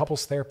 Like, that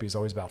couples therapy is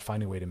always about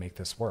finding a way to make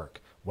this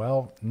work.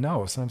 Well,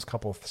 no, sometimes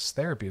couples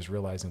therapy is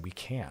realizing we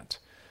can't,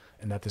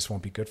 and that this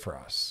won't be good for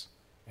us,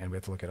 and we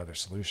have to look at other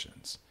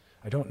solutions.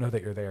 I don't know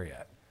that you're there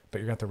yet, but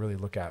you're going to have to really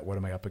look at, what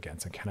am I up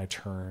against, and can I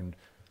turn,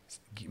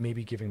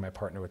 maybe giving my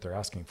partner what they're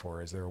asking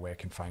for, is there a way I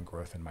can find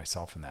growth in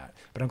myself in that?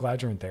 But I'm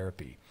glad you're in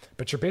therapy.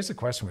 But your basic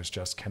question was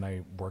just, can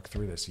I work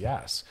through this?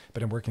 Yes.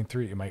 But in working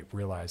through it, you might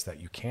realize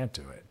that you can't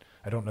do it.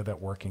 I don't know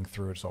that working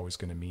through it is always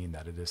going to mean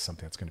that it is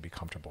something that's going to be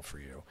comfortable for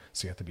you.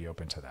 So you have to be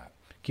open to that.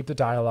 Keep the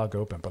dialogue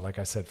open, but like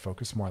I said,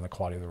 focus more on the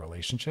quality of the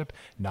relationship,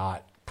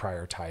 not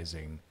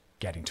prioritizing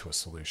getting to a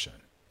solution.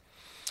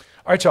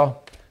 All right,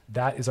 y'all.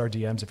 That is our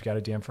DMs. If you got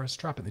a DM for us,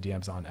 drop it in the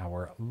DMs on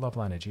our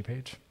Loveline IG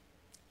page.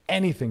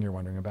 Anything you're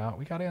wondering about,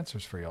 we got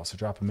answers for y'all. So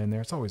drop them in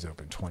there. It's always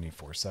open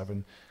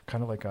 24/7,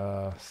 kind of like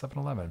a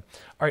 7-Eleven.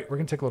 All right, we're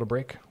going to take a little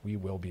break. We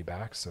will be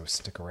back, so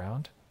stick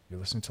around. You're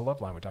listening to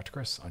Loveline with Dr.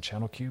 Chris on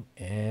Channel Q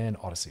and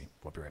Odyssey.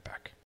 We'll be right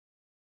back.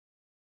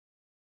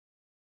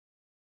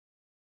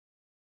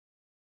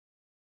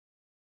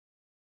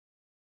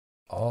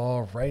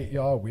 All right,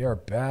 y'all, we are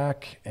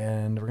back,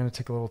 and we're going to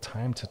take a little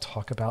time to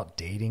talk about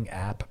dating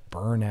app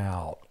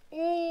burnout.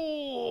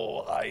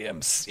 Oh, I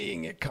am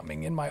seeing it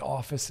coming in my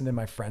office and in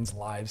my friends'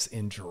 lives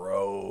in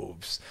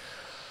droves.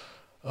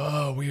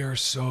 Oh, we are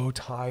so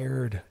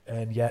tired.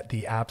 And yet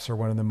the apps are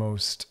one of the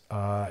most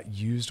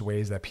used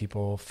ways that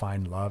people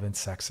find love and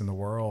sex in the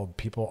world.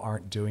 People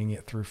aren't doing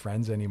it through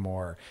friends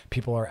anymore.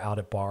 People are out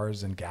at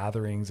bars and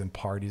gatherings and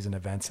parties and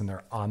events, and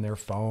they're on their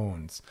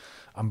phones.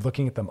 I'm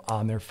looking at them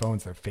on their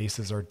phones. Their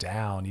faces are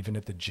down, even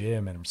at the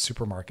gym and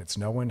supermarkets.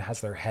 No one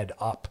has their head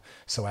up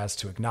so as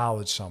to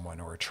acknowledge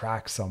someone or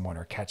attract someone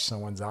or catch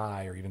someone's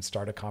eye or even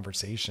start a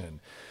conversation.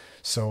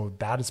 So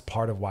that is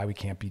part of why we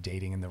can't be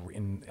dating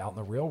out in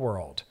the real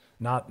world.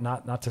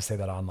 Not to say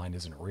that online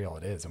isn't real,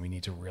 it is. And we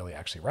need to really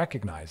actually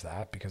recognize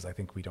that, because I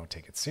think we don't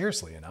take it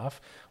seriously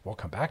enough. We'll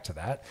come back to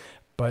that.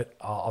 But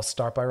I'll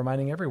start by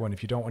reminding everyone,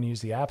 if you don't want to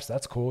use the apps,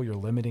 that's cool. You're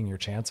limiting your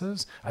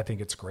chances. I think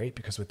it's great,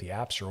 because with the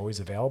apps, you're always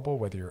available,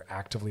 whether you're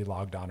actively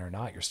logged on or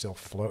not. You're still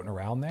floating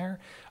around there.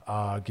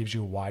 Gives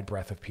you a wide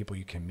breadth of people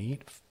you can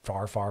meet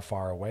far, far,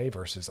 far away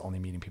versus only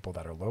meeting people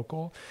that are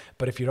local.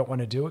 But if you don't want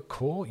to do it,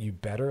 cool. You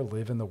better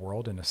live in the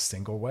world in a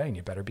single way, and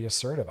you better be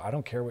assertive. I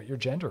don't care what your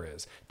gender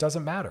is. It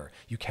doesn't matter.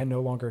 You can no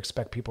longer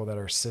expect people that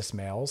are cis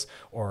males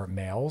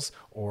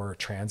or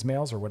trans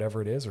males or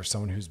whatever it is, or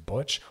someone who's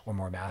butch or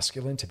more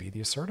masculine to be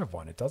the assertive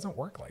one. It doesn't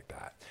work like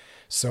that.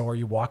 So are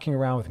you walking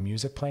around with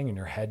music playing and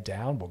your head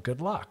down? Well,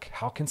 good luck.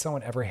 How can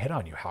someone ever hit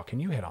on you? How can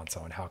you hit on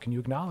someone? How can you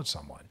acknowledge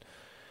someone?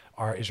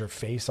 Is your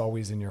face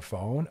always in your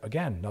phone?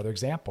 Again, another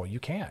example, you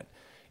can't.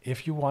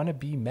 If you want to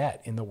be met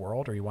in the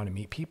world, or you want to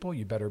meet people,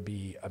 you better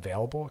be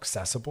available,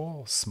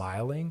 accessible,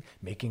 smiling,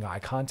 making eye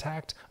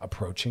contact,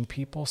 approaching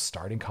people,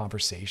 starting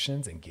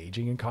conversations,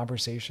 engaging in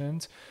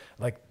conversations.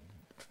 Like,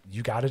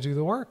 you got to do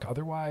the work.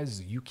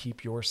 Otherwise, you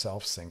keep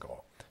yourself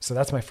single. So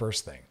that's my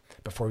first thing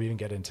before we even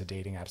get into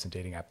dating apps and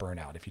dating app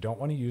burnout. If you don't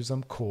want to use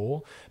them,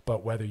 cool.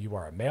 But whether you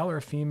are a male or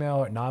a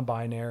female,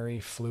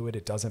 non-binary, fluid,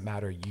 it doesn't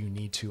matter. You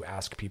need to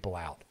ask people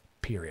out,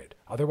 period.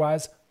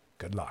 Otherwise,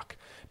 good luck.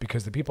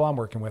 Because the people I'm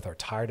working with are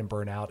tired and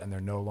burnt out, and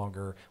they're no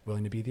longer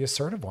willing to be the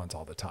assertive ones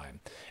all the time.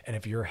 And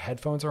if your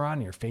headphones are on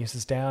and your face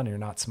is down and you're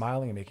not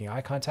smiling and making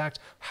eye contact,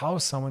 how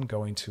is someone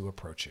going to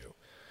approach you?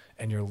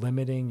 And you're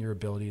limiting your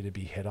ability to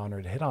be hit on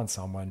or to hit on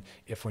someone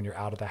if when you're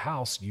out of the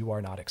house, you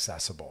are not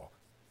accessible,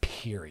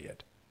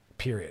 period.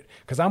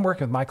 Because I'm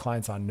working with my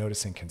clients on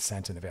noticing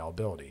consent and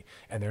availability,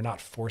 and they're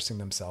not forcing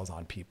themselves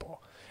on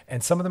people.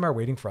 And some of them are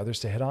waiting for others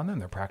to hit on them.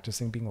 They're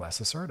practicing being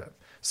less assertive.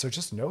 So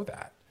just know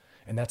that.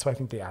 And that's why I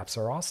think the apps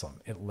are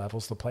awesome. It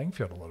levels the playing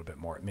field a little bit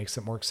more. It makes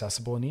it more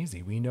accessible and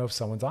easy. We know if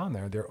someone's on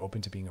there, they're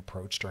open to being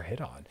approached or hit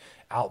on.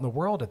 Out in the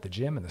world, at the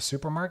gym, in the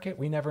supermarket,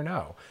 we never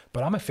know.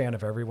 But I'm a fan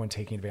of everyone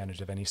taking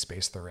advantage of any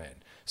space they're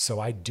in.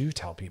 So I do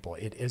tell people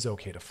it is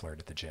okay to flirt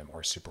at the gym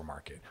or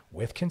supermarket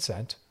with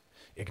consent,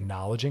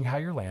 acknowledging how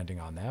you're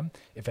landing on them.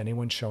 If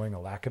anyone's showing a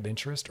lack of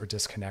interest or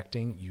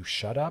disconnecting, you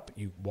shut up,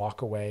 you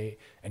walk away,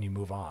 and you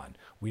move on.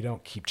 We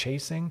don't keep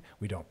chasing.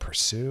 We don't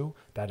pursue.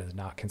 That is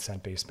not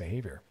consent-based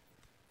behavior.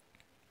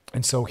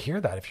 And so hear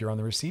that if you're on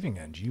the receiving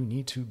end, you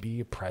need to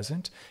be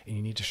present and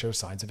you need to show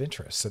signs of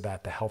interest so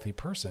that the healthy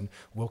person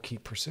will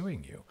keep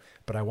pursuing you.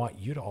 But I want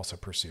you to also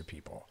pursue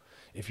people.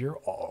 If you're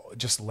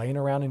just laying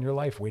around in your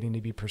life waiting to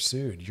be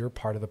pursued, you're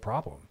part of the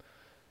problem.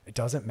 It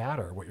doesn't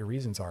matter what your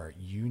reasons are.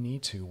 You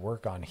need to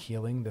work on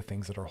healing the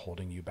things that are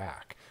holding you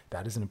back.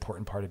 That is an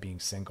important part of being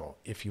single.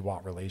 If you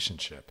want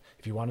relationship,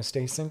 if you want to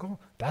stay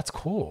single, that's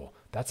cool.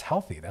 That's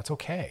healthy. That's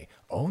okay.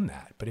 Own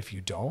that. But if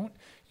you don't,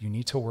 you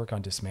need to work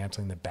on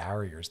dismantling the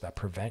barriers that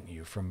prevent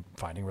you from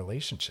finding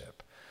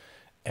relationship.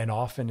 And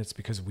often it's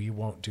because we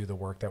won't do the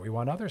work that we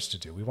want others to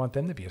do. We want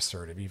them to be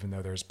assertive, even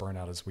though they're as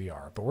burnout as we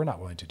are, but we're not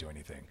willing to do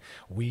anything.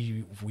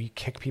 We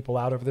kick people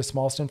out over the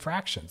smallest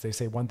infractions. They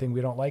say one thing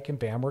we don't like and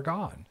bam, we're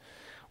gone.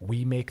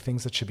 We make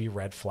things that should be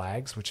red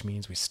flags, which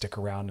means we stick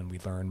around and we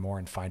learn more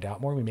and find out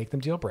more. We make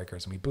them deal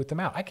breakers and we boot them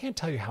out. I can't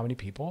tell you how many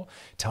people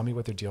tell me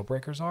what their deal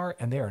breakers are,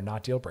 and they are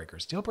not deal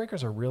breakers. Deal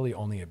breakers are really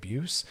only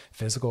abuse,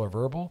 physical or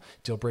verbal.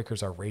 Deal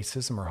breakers are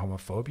racism or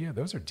homophobia.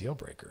 Those are deal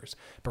breakers.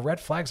 But red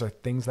flags are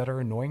things that are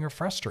annoying or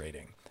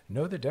frustrating.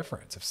 Know the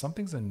difference. If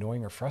something's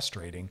annoying or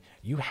frustrating,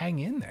 you hang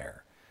in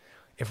there.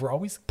 If we're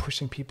always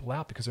pushing people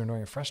out because they're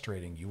annoying or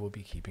frustrating, you will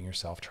be keeping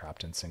yourself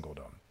trapped in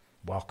singledom.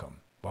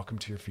 Welcome. Welcome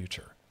to your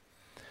future.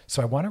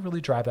 So I want to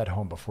really drive that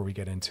home before we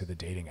get into the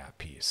dating app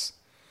piece.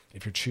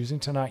 If you're choosing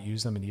to not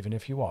use them, and even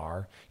if you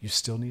are, you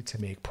still need to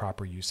make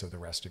proper use of the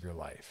rest of your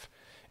life.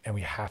 And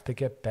we have to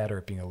get better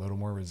at being a little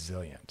more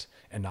resilient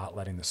and not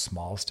letting the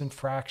smallest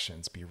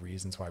infractions be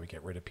reasons why we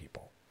get rid of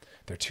people.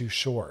 They're too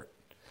short.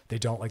 They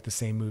don't like the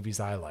same movies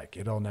I like.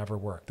 It'll never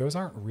work. Those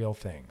aren't real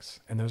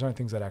things. And those aren't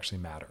things that actually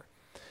matter.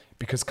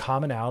 Because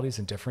commonalities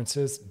and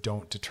differences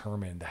don't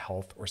determine the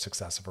health or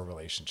success of a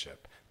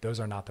relationship. Those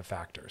are not the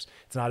factors.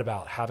 It's not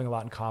about having a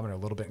lot in common or a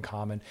little bit in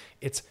common.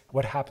 It's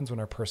what happens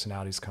when our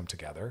personalities come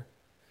together.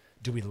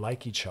 Do we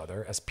like each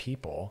other as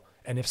people?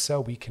 And if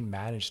so, we can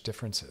manage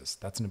differences.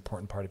 That's an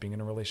important part of being in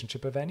a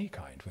relationship of any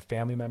kind, with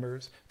family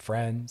members,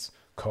 friends,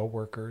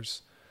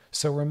 co-workers.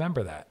 So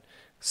remember that.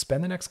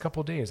 Spend the next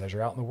couple of days as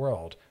you're out in the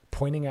world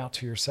pointing out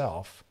to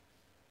yourself,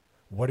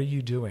 what are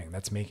you doing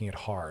that's making it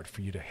hard for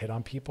you to hit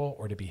on people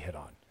or to be hit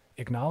on?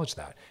 Acknowledge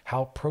that.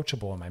 How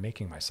approachable am I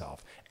making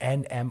myself?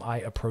 And am I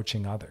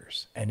approaching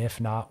others? And if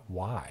not,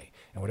 why?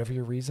 And whatever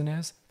your reason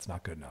is, it's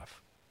not good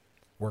enough.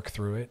 Work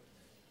through it.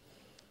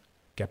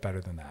 Get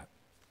better than that.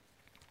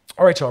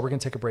 All right, y'all, we're going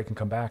to take a break and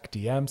come back.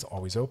 DMs,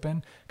 always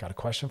open. Got a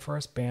question for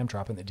us? Bam,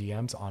 drop in the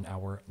DMs on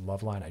our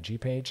Loveline IG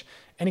page.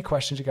 Any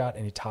questions you got,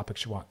 any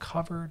topics you want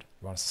covered,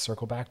 you want us to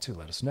circle back to,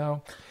 let us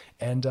know.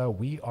 And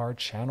we are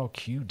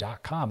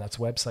channelq.com. That's a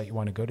website you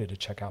want to go to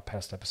check out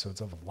past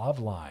episodes of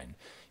Loveline.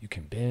 You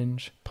can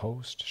binge,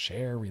 post,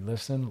 share,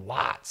 re-listen.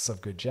 Lots of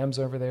good gems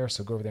over there,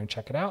 so go over there and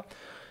check it out.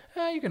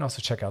 You can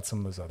also check out some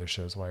of those other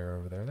shows while you're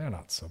over there. They're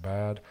not so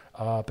bad.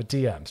 But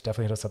DMs,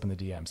 definitely hit us up in the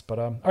DMs. But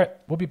all right,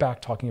 we'll be back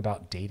talking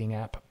about dating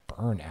app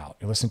burnout.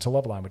 You're listening to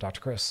Loveline with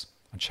Dr. Chris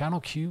on Channel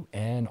Q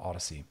and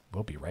Odyssey.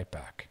 We'll be right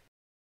back.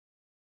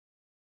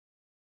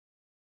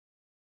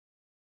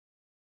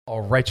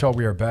 All right, y'all,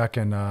 we are back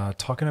and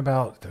talking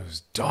about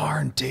those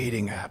darn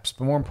dating apps,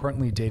 but more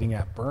importantly, dating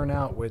app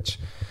burnout, which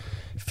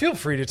feel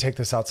free to take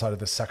this outside of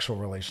the sexual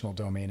relational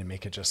domain and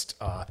make it just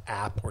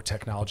app or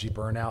technology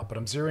burnout. But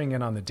I'm zeroing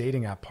in on the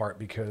dating app part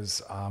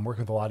because I'm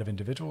working with a lot of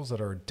individuals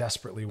that are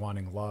desperately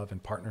wanting love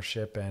and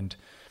partnership, and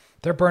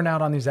they're burnt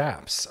out on these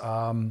apps.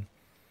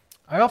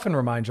 I often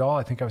remind y'all,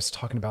 I think I was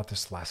talking about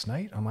this last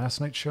night on last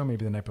night's show,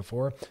 maybe the night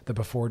before, the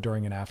before,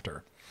 during, and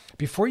after.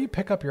 Before you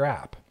pick up your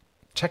app,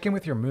 check in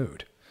with your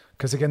mood.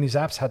 Because again, these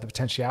apps have the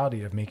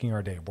potentiality of making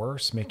our day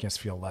worse, making us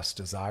feel less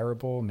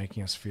desirable,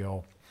 making us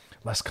feel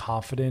less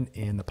confident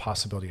in the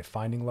possibility of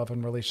finding love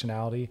and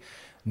relationality.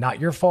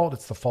 Not your fault.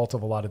 It's the fault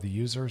of a lot of the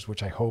users,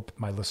 which I hope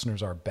my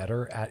listeners are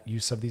better at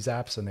use of these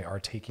apps and they are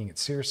taking it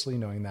seriously,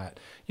 knowing that,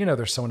 you know,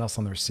 there's someone else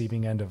on the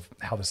receiving end of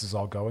how this is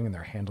all going and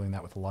they're handling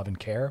that with love and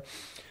care.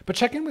 But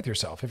check in with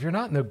yourself. If you're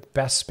not in the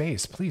best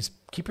space, please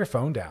keep your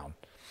phone down.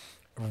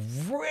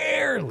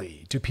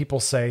 Rarely do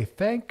people say,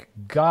 thank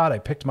God I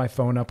picked my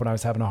phone up when I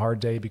was having a hard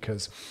day,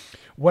 because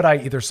what I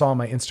either saw on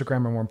my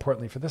Instagram or, more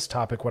importantly for this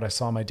topic, what I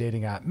saw on my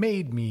dating app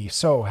made me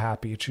so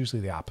happy. It's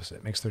usually the opposite.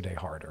 It makes their day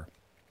harder.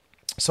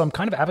 So I'm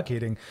kind of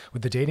advocating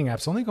with the dating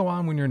apps, only go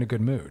on when you're in a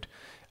good mood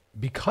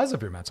because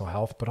of your mental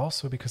health, but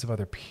also because of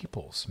other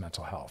people's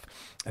mental health.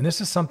 And this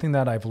is something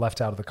that I've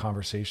left out of the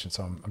conversation.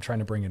 So I'm trying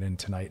to bring it in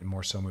tonight and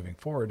more so moving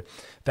forward,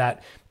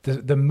 that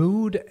the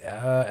mood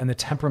and the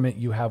temperament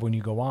you have when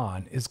you go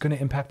on is going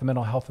to impact the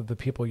mental health of the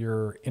people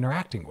you're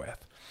interacting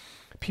with.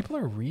 People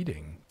are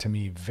reading to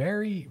me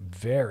very,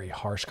 very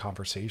harsh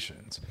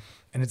conversations.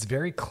 And it's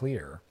very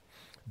clear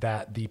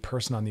that the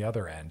person on the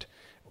other end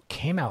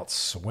came out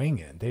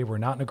swinging. They were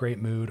not in a great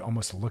mood,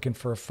 almost looking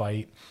for a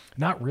fight,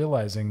 not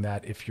realizing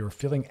that if you're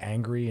feeling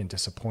angry and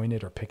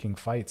disappointed or picking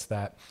fights,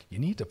 that you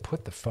need to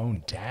put the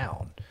phone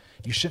down.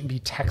 You shouldn't be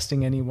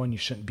texting anyone. You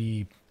shouldn't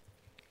be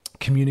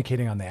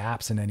communicating on the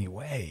apps in any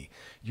way.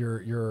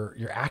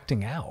 You're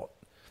acting out.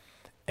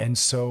 And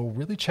so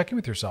really check in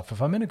with yourself.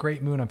 If I'm in a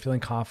great mood, I'm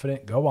feeling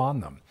confident, go on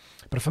them.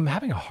 But if I'm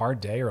having a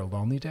hard day or a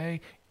lonely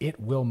day,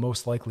 it will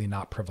most likely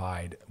not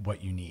provide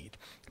what you need.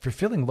 If you're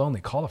feeling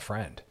lonely, call a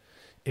friend.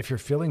 If you're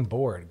feeling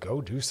bored,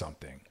 go do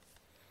something.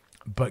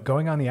 But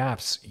going on the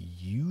apps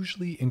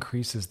usually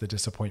increases the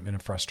disappointment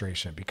and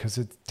frustration because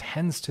it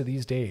tends to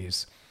these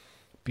days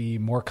be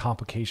more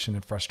complication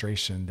and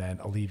frustration than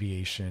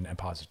alleviation and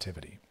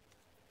positivity.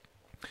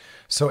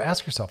 So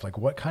ask yourself, like,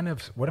 what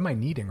am I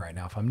needing right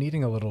now? If I'm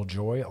needing a little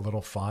joy, a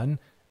little fun,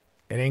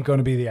 it ain't going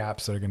to be the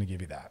apps that are going to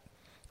give you that.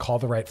 Call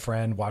the right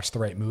friend, watch the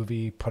right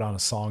movie, put on a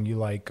song you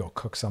like, go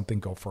cook something,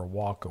 go for a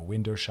walk, go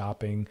window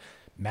shopping,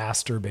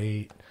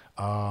 masturbate,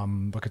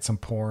 look at some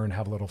porn,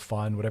 have a little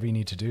fun, whatever you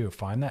need to do.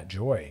 Find that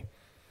joy.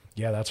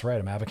 Yeah, that's right.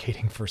 I'm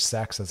advocating for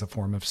sex as a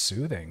form of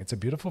soothing. It's a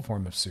beautiful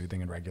form of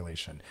soothing and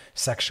regulation.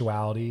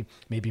 Sexuality,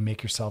 maybe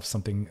make yourself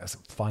something, a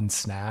fun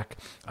snack.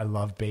 I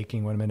love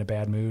baking when I'm in a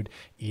bad mood,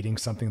 eating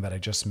something that I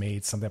just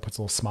made, something that puts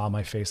a little smile on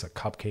my face, a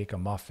cupcake, a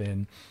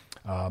muffin.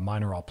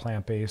 Mine are all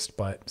plant-based,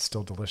 but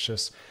still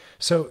delicious.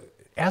 So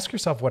ask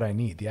yourself what I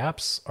need. The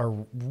apps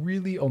are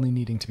really only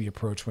needing to be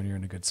approached when you're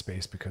in a good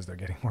space because they're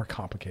getting more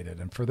complicated.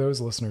 And for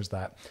those listeners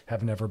that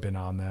have never been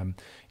on them,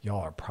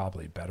 y'all are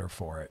probably better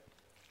for it.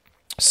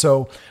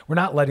 So we're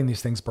not letting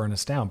these things burn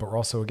us down, but we're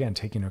also, again,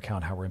 taking into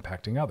account how we're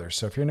impacting others.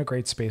 So if you're in a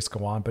great space,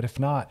 go on. But if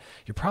not,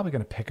 you're probably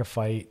going to pick a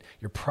fight.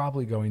 You're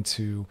probably going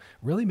to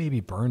really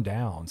maybe burn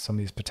down some of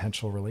these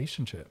potential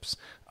relationships.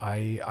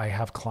 I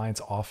have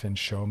clients often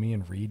show me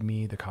and read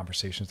me the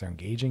conversations they're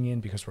engaging in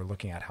because we're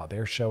looking at how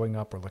they're showing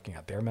up. We're looking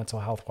at their mental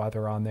health while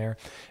they're on there.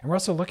 And we're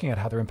also looking at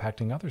how they're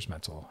impacting others'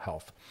 mental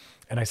health.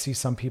 And I see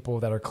some people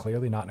that are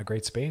clearly not in a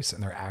great space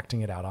and they're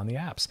acting it out on the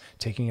apps,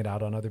 taking it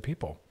out on other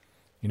people.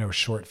 You know,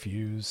 short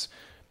fuse,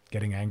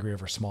 getting angry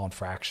over small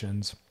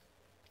infractions.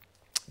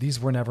 These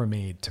were never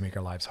made to make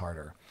our lives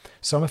harder.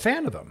 So I'm a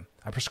fan of them.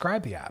 I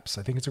prescribe the apps.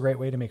 I think it's a great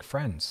way to make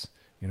friends,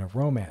 you know,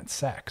 romance,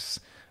 sex,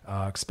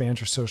 expand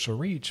your social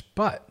reach,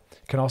 but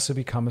can also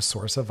become a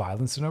source of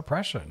violence and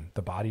oppression.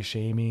 The body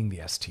shaming, the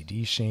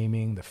STD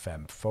shaming, the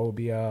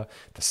femphobia,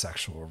 the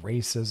sexual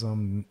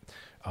racism,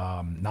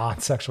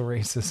 non-sexual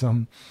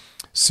racism.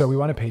 So we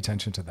want to pay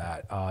attention to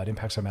that. It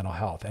impacts our mental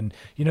health. And,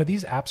 you know,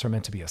 these apps are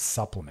meant to be a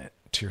supplement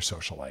to your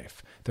social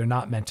life. They're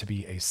not meant to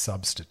be a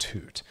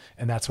substitute.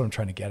 And that's what I'm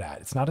trying to get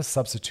at. It's not a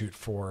substitute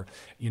for,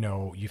 you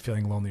know, you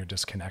feeling lonely or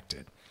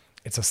disconnected.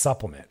 It's a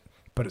supplement.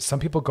 But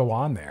some people go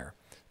on there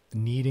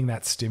needing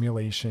that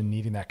stimulation,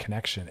 needing that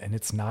connection, and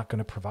it's not going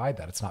to provide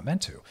that. It's not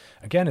meant to.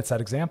 Again, it's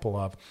that example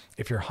of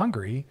if you're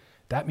hungry,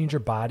 that means your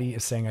body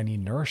is saying, I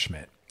need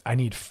nourishment. I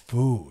need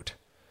food.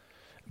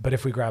 But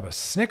if we grab a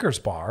Snickers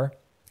bar,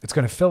 it's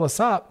going to fill us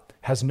up,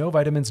 has no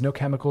vitamins, no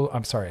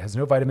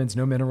vitamins,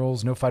 no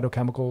minerals, no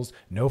phytochemicals,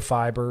 no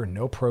fiber,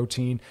 no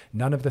protein,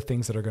 none of the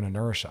things that are going to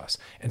nourish us.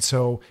 And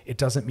so it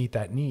doesn't meet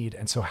that need.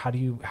 And so how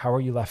are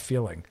you left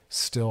feeling?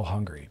 Still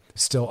hungry,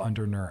 still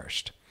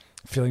undernourished,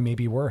 feeling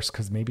maybe worse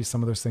because maybe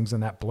some of those things in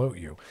that bloat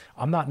you.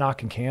 I'm not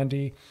knocking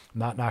candy. I'm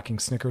not knocking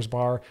Snickers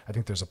bar. I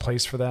think there's a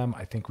place for them.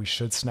 I think we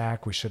should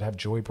snack. We should have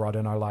joy brought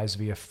in our lives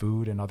via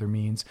food and other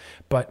means,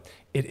 but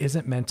it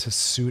isn't meant to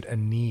suit a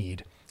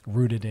need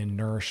rooted in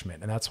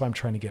nourishment. And that's why I'm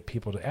trying to get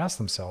people to ask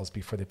themselves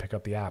before they pick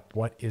up the app,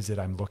 what is it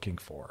I'm looking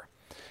for?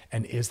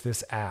 And is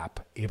this app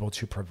able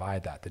to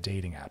provide that, the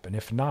dating app? And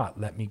if not,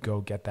 let me go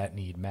get that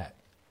need met.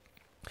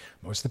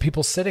 Most of the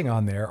people sitting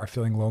on there are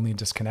feeling lonely and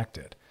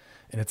disconnected,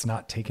 and it's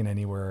not taking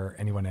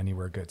anyone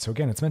anywhere good. So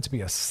again, it's meant to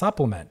be a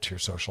supplement to your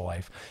social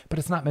life, but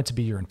it's not meant to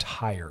be your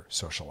entire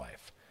social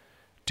life.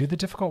 Do the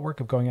difficult work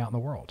of going out in the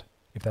world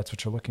if that's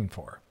what you're looking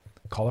for.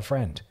 Call a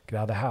friend, get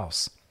out of the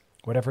house,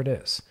 whatever it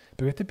is.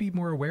 But we have to be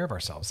more aware of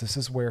ourselves. This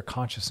is where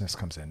consciousness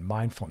comes in,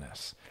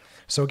 mindfulness.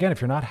 So again, if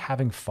you're not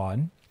having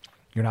fun,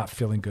 you're not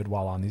feeling good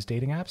while on these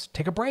dating apps,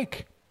 take a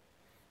break.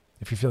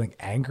 If you're feeling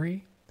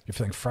angry, you're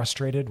feeling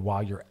frustrated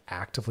while you're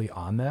actively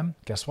on them,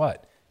 guess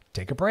what?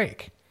 Take a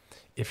break.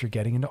 If you're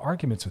getting into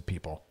arguments with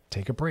people,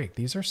 take a break.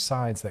 These are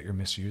signs that you're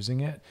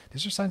misusing it.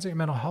 These are signs that your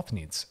mental health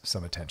needs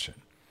some attention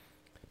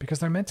because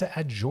they're meant to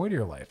add joy to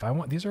your life.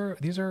 These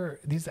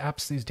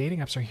apps, these dating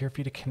apps are here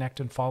for you to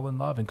connect and fall in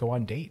love and go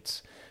on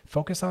dates.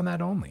 Focus on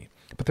that only.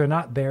 But they're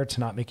not there to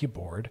not make you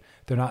bored.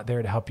 They're not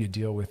there to help you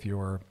deal with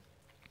your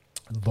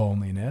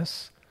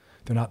loneliness.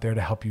 They're not there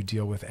to help you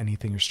deal with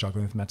anything you're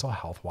struggling with mental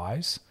health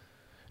wise.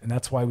 And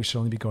that's why we should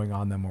only be going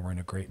on them when we're in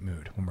a great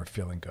mood, when we're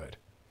feeling good.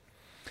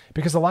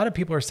 Because a lot of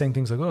people are saying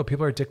things like, oh,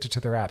 people are addicted to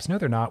their apps. No,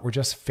 they're not. We're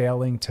just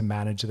failing to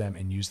manage them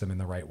and use them in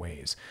the right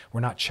ways.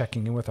 We're not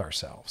checking in with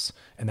ourselves.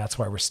 And that's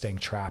why we're staying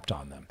trapped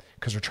on them,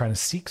 because we're trying to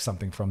seek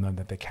something from them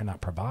that they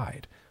cannot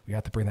provide. We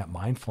have to bring that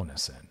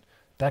mindfulness in.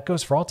 That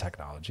goes for all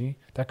technology.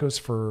 That goes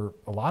for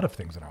a lot of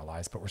things in our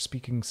lives, but we're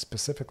speaking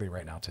specifically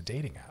right now to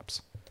dating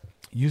apps.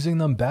 Using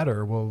them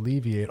better will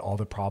alleviate all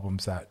the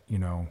problems that,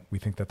 we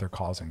think that they're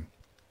causing.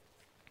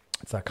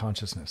 It's that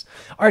consciousness.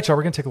 All right, y'all,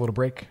 we're going to take a little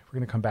break. We're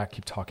going to come back,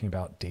 keep talking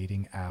about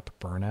dating app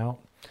burnout.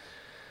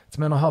 It's a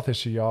mental health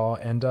issue, y'all,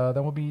 and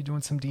then we'll be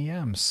doing some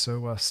DMs,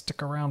 so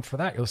stick around for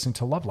that. You're listening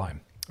to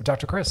Loveline with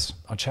Dr. Chris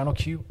on Channel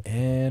Q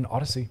and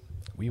Odyssey.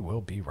 We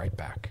will be right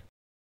back.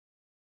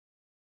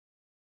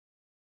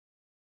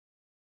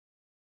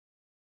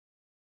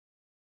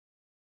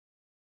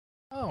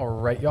 All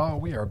right, y'all,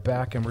 we are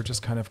back, and we're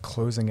just kind of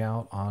closing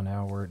out on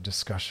our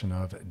discussion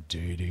of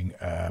dating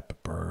app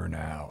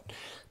burnout.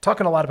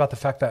 Talking a lot about the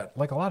fact that,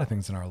 like a lot of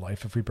things in our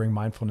life, if we bring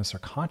mindfulness or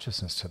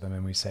consciousness to them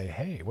and we say,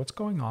 hey, what's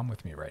going on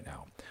with me right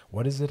now?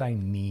 What is it I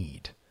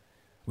need?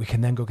 We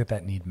can then go get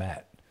that need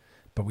met.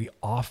 But we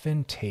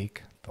often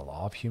take the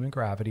law of human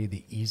gravity,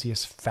 the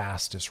easiest,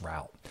 fastest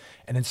route.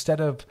 And instead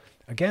of,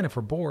 again, if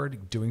we're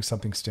bored, doing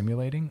something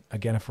stimulating,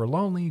 again, if we're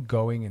lonely,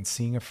 going and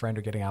seeing a friend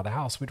or getting out of the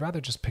house, we'd rather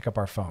just pick up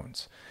our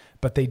phones.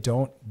 But they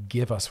don't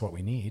give us what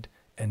we need.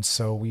 And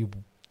so we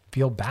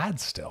feel bad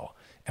still.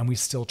 And we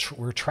still,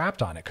 we're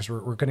trapped on it because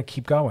we're going to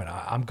keep going.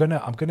 I'm going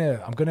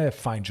to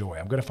find joy.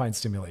 I'm going to find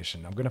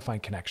stimulation. I'm going to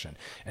find connection.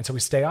 And so we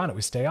stay on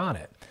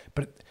it.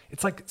 But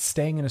it's like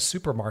staying in a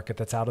supermarket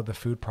that's out of the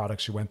food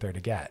products you went there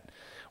to get.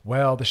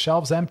 Well, the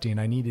shelf's empty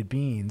and I needed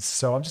beans,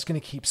 so I'm just going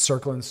to keep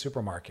circling the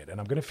supermarket and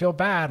I'm going to feel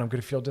bad. I'm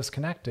going to feel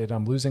disconnected.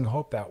 I'm losing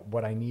hope that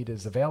what I need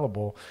is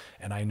available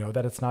and I know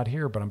that it's not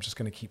here, but I'm just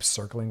going to keep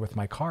circling with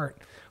my cart.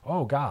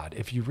 Oh God,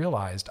 if you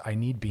realized I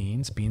need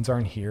beans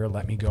aren't here,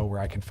 let me go where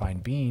I can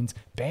find beans,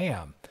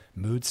 bam,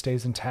 mood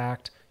stays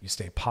intact, you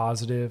stay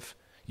positive,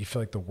 you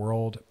feel like the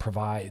world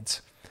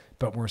provides,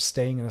 but we're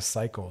staying in a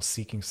cycle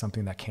seeking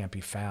something that can't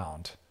be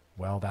found.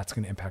 Well, that's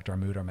going to impact our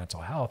mood, our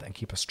mental health, and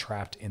keep us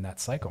trapped in that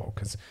cycle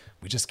because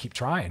we just keep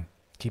trying,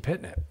 keep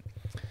hitting it.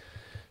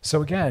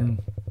 So again,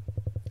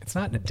 it's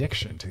not an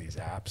addiction to these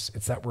apps.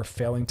 It's that we're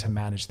failing to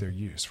manage their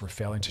use. We're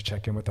failing to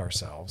check in with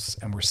ourselves,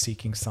 and we're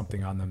seeking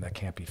something on them that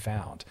can't be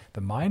found.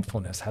 The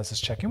mindfulness has us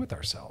check in with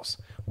ourselves.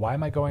 Why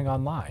am I going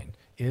online?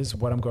 Is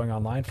what I'm going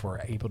online for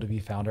able to be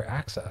found or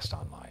accessed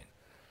online?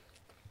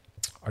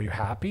 Are you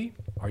happy?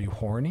 Are you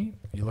horny?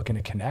 Are you looking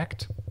to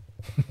connect?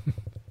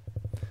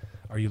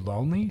 Are you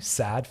lonely,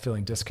 sad,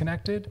 feeling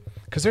disconnected?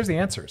 Because there's the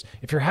answers.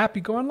 If you're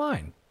happy, go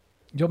online.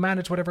 You'll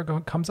manage whatever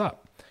comes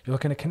up. You're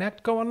looking to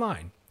connect, go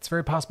online. It's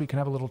very possible you can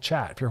have a little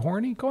chat. If you're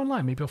horny, go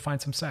online. Maybe you'll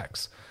find some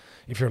sex.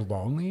 If you're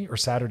lonely or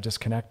sad or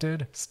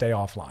disconnected, stay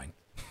offline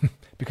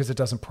because it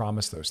doesn't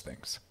promise those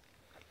things.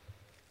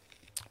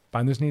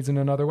 Find those needs in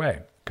another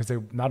way because they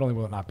not only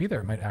will it not be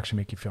there, it might actually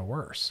make you feel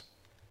worse.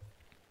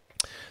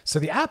 So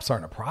the apps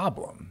aren't a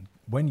problem.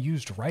 When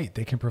used right,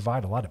 they can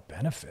provide a lot of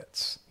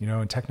benefits,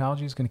 and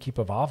technology is going to keep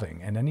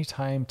evolving. And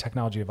anytime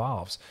technology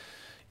evolves,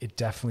 it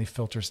definitely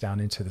filters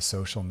down into the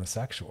social and the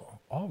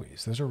sexual.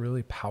 Always. Those are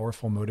really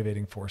powerful,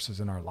 motivating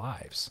forces in our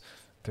lives.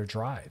 They're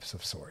drives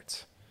of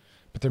sorts,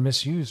 but they're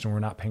misused when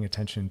we're not paying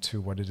attention to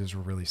what it is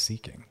we're really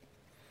seeking.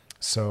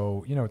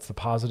 So, it's the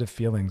positive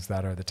feelings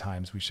that are the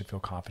times we should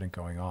feel confident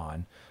going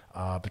on.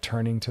 But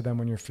turning to them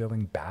when you're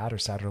feeling bad or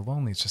sad or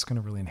lonely, it's just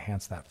going to really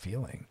enhance that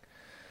feeling.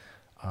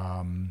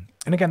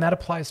 And again, that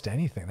applies to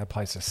anything. That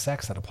applies to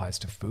sex. That applies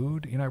to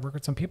food. I work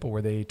with some people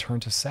where they turn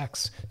to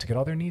sex to get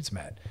all their needs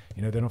met.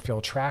 They don't feel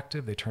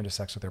attractive. They turn to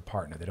sex with their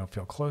partner. They don't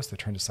feel close. They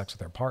turn to sex with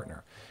their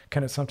partner.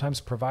 Can it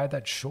sometimes provide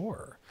that?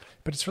 Sure.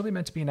 But it's really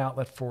meant to be an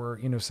outlet for,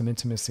 some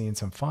intimacy and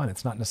some fun.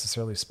 It's not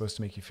necessarily supposed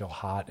to make you feel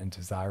hot and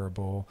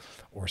desirable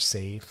or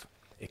safe.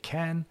 It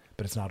can,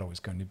 but it's not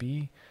always going to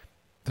be.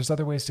 There's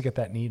other ways to get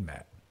that need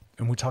met.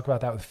 And we talk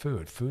about that with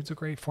food. Food's a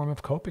great form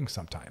of coping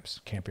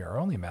sometimes. Can't be our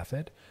only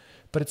method.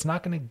 But it's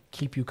not going to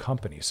keep you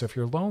company. So if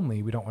you're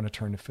lonely, we don't want to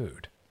turn to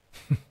food.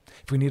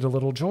 If we need a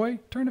little joy,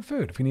 turn to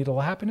food. If we need a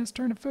little happiness,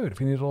 turn to food. If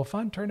we need a little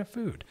fun, turn to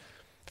food.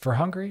 If we're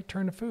hungry,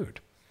 turn to food.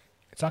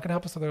 It's not going to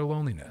help us with our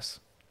loneliness.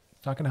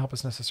 It's not going to help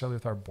us necessarily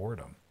with our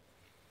boredom.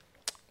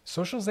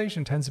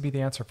 Socialization tends to be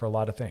the answer for a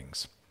lot of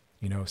things.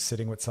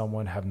 Sitting with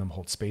someone, having them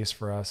hold space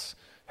for us,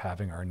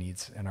 having our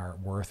needs and our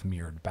worth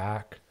mirrored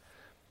back,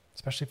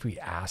 especially if we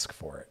ask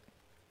for it.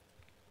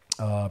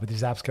 But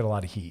these apps get a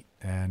lot of heat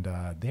and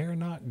they're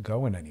not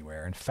going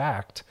anywhere. In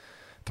fact,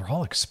 they're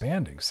all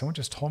expanding. Someone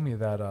just told me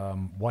that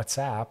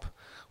WhatsApp,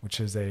 which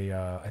is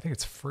I think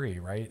it's free,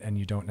 right? And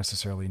you don't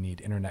necessarily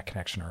need internet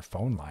connection or a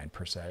phone line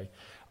per se.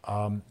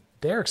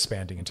 They're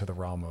expanding into the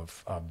realm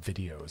of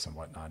videos and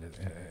whatnot.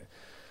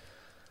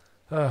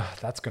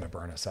 That's going to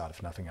burn us out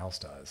if nothing else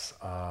does.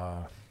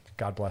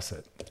 God bless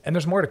it. And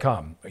there's more to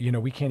come.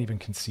 We can't even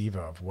conceive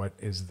of what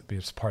is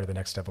part of the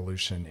next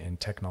evolution in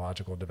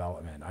technological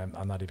development.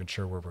 I'm not even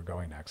sure where we're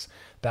going next.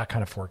 That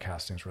kind of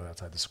forecasting is really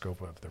outside the scope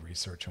of the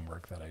research and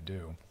work that I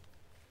do.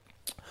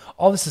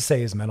 All this to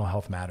say is mental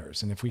health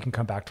matters. And if we can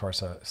come back to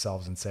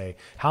ourselves and say,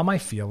 how am I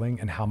feeling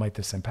and how might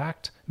this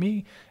impact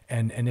me?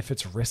 And if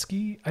it's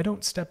risky, I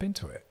don't step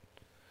into it.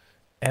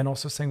 And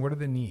also saying, what are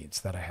the needs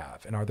that I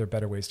have? And are there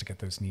better ways to get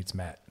those needs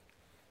met?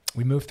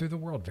 We move through the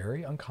world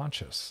very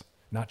unconscious,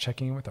 not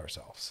checking in with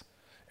ourselves,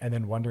 and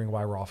then wondering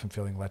why we're often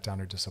feeling let down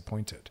or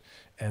disappointed.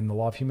 And the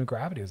law of human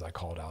gravity, as I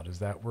called out, is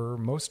that we're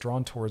most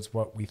drawn towards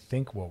what we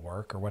think will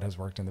work or what has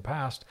worked in the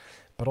past,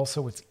 but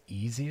also what's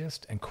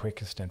easiest and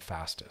quickest and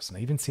fastest. And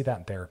I even see that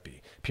in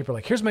therapy. People are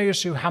like, here's my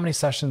issue. How many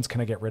sessions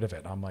can I get rid of it?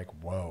 And I'm like,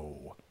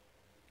 whoa,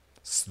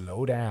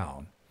 slow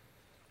down.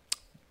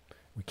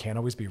 We can't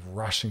always be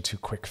rushing to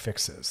quick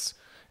fixes.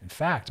 In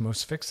fact,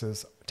 most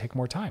fixes take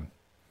more time.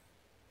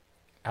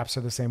 Apps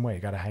are the same way.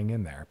 You got to hang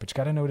in there, but you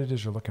got to know what it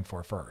is you're looking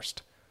for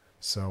first.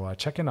 So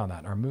check in on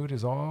that. Our mood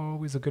is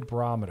always a good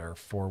barometer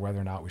for whether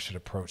or not we should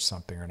approach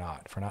something or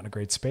not. If we're not in a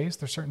great space,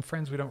 there's certain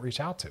friends we don't reach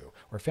out to,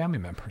 or family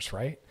members,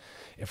 right?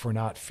 If we're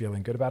not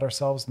feeling good about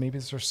ourselves, maybe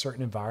there's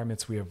certain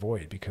environments we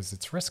avoid because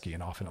it's risky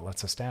and often it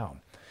lets us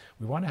down.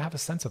 We want to have a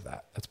sense of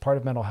that. That's part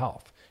of mental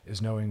health,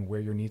 is knowing where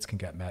your needs can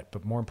get met.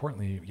 But more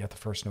importantly, you have to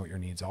first know what your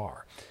needs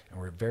are. And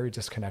we're very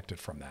disconnected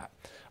from that.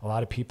 A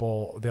lot of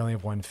people, they only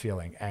have one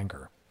feeling,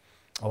 anger.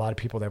 A lot of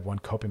people, they have one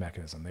coping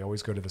mechanism. They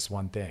always go to this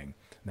one thing.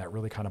 And that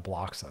really kind of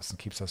blocks us and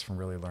keeps us from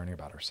really learning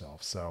about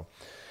ourselves. So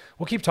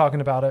we'll keep talking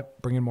about it,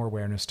 bringing more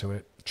awareness to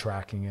it,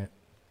 tracking it.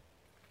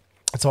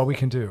 That's all we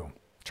can do.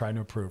 Trying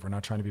to improve. We're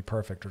not trying to be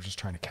perfect. We're just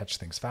trying to catch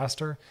things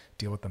faster,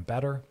 deal with them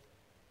better,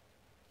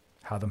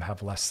 have them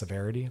have less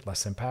severity,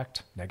 less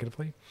impact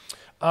negatively.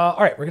 All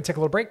right, we're going to take a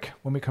little break.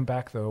 When we come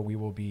back, though, we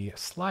will be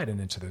sliding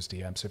into those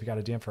DMs. So if you got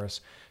a DM for us,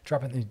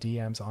 drop it in the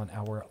DMs on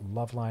our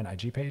Loveline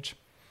IG page.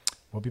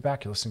 We'll be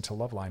back. You're listening to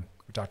Loveline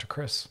with Dr.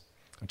 Chris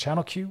on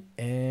Channel Q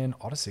and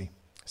Odyssey.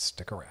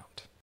 Stick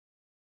around.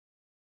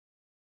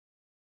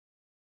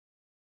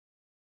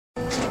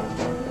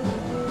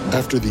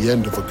 After the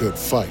end of a good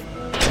fight,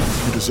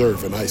 you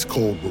deserve an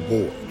ice-cold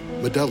reward.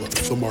 Modelo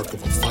is the mark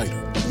of a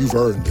fighter. You've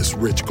earned this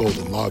rich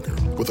golden lager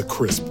with a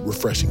crisp,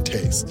 refreshing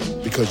taste.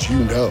 Because you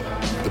know,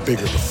 the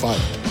bigger the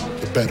fight,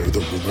 the better the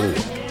reward.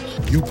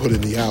 You put in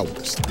the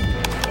hours,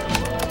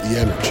 the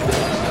energy,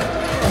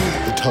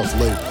 the tough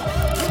labor.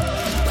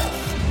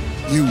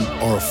 You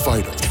are a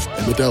fighter,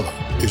 and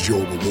Modelo is your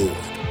reward.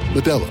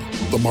 Modelo,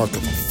 the mark of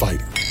a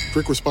fighter.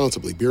 Drink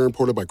responsibly. Beer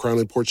imported by Crown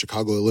Imports,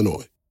 Chicago,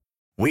 Illinois.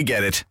 We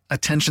get it.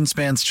 Attention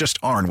spans just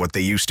aren't what they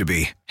used to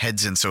be.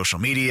 Heads in social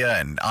media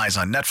and eyes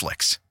on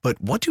Netflix.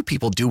 But what do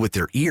people do with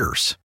their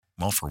ears?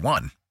 Well, for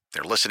one,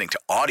 they're listening to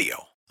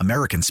audio.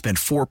 Americans spend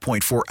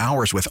 4.4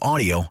 hours with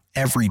audio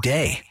every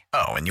day.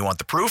 Oh, and you want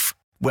the proof?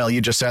 Well,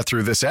 you just sat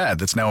through this ad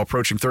that's now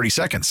approaching 30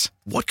 seconds.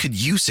 What could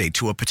you say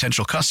to a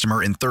potential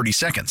customer in 30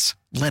 seconds?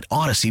 Let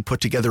Odyssey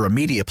put together a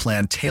media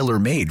plan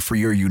tailor-made for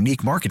your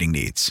unique marketing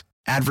needs.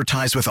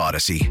 Advertise with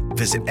Odyssey.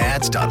 Visit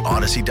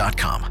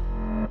ads.odyssey.com.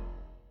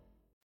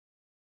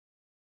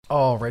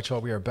 All right,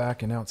 y'all, we are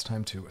back, and now it's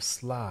time to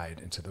slide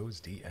into those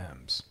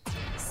DMs.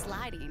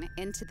 Sliding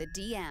into the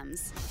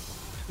DMs.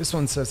 This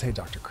one says, hey,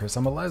 Dr. Chris,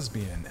 I'm a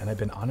lesbian, and I've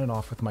been on and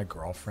off with my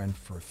girlfriend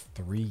for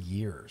 3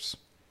 years.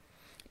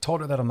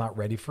 Told her that I'm not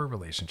ready for a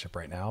relationship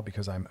right now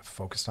because I'm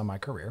focused on my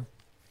career.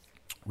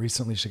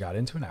 Recently, she got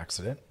into an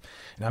accident,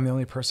 and I'm the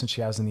only person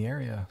she has in the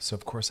area, so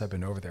of course I've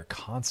been over there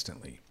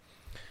constantly.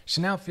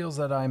 She now feels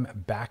that I'm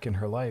back in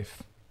her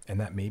life, and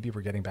that maybe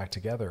we're getting back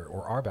together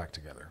or are back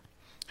together.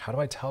 How do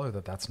I tell her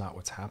that that's not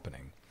what's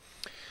happening?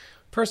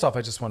 First off,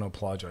 I just want to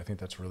applaud you. I think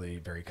that's really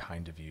very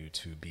kind of you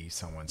to be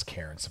someone's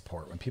care and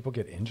support. When people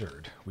get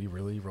injured, we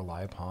really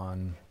rely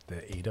upon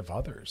the aid of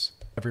others.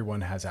 Everyone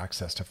has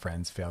access to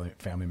friends,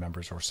 family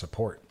members, or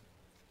support.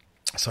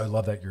 So I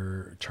love that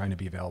you're trying to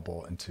be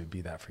available and to be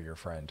that for your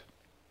friend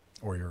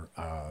or your,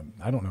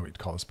 I don't know what you'd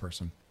call this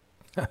person,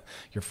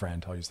 your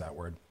friend, I'll use that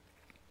word.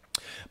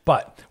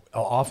 But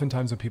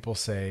oftentimes when people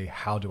say,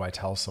 how do I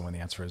tell someone? The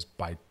answer is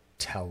by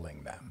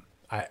telling them.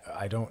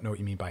 I don't know what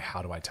you mean by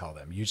how do I tell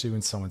them. Usually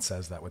when someone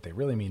says that, what they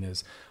really mean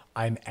is,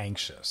 I'm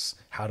anxious.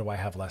 How do I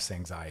have less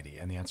anxiety?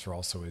 And the answer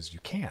also is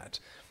you can't.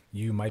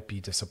 You might be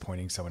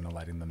disappointing someone and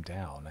letting them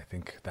down. I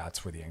think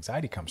that's where the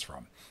anxiety comes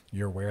from.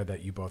 You're aware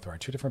that you both are on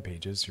 2 different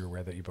pages. You're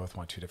aware that you both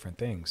want 2 different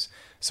things.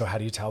 So how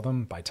do you tell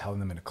them? By telling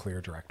them in a clear,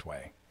 direct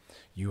way.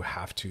 You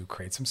have to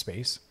create some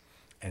space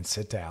and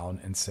sit down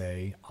and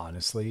say,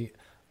 honestly,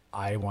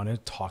 I want to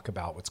talk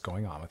about what's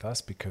going on with us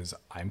because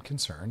I'm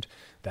concerned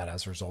that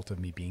as a result of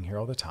me being here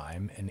all the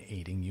time and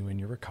aiding you in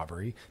your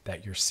recovery,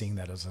 that you're seeing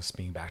that as us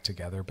being back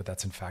together, but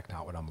that's in fact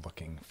not what I'm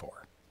looking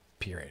for,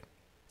 period.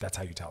 That's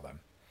how you tell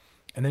them.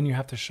 And then you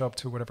have to show up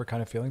to whatever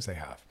kind of feelings they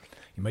have.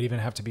 You might even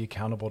have to be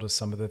accountable to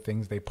some of the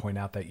things they point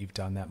out that you've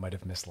done that might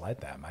have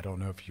misled them. I don't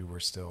know if you were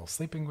still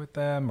sleeping with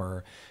them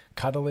or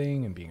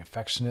cuddling and being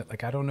affectionate.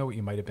 Like, I don't know what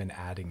you might have been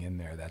adding in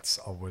there that's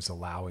always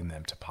allowing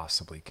them to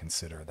possibly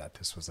consider that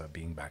this was a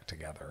being back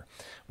together.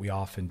 We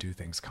often do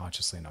things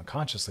consciously and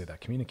unconsciously that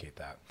communicate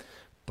that.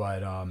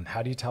 But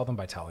how do you tell them?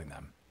 By telling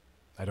them.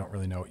 I don't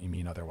really know what you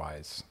mean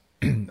otherwise.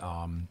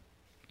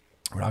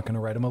 We're not going to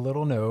write them a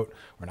little note.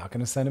 We're not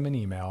going to send them an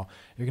email.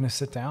 You're going to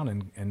sit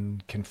down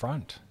and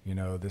confront,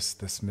 this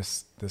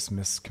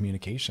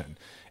miscommunication.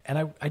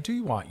 And I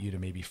do want you to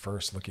maybe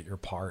first look at your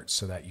part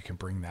so that you can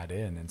bring that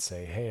in and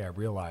say, hey, I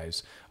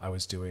realize I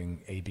was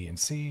doing A, B, and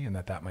C, and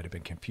that might have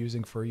been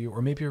confusing for you.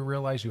 Or maybe you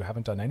realize you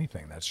haven't done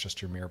anything. That's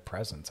just your mere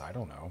presence. I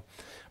don't know.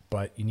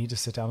 But you need to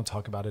sit down and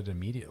talk about it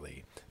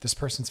immediately. This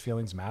person's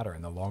feelings matter.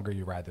 And the longer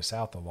you ride this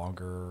out, the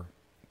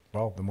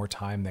more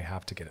time they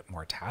have to get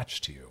more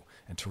attached to you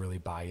and to really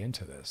buy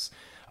into this.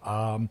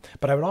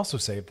 But I would also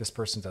say, if this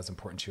person's as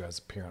important to you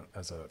as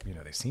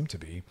they seem to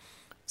be,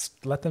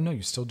 let them know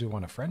you still do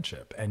want a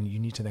friendship, and you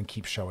need to then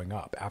keep showing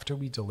up. After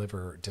we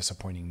deliver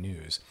disappointing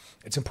news,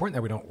 it's important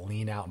that we don't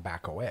lean out and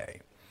back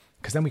away,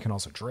 because then we can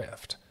also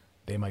drift.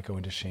 They might go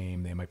into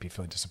shame. They might be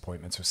feeling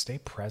disappointment. So stay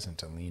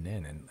present and lean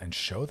in and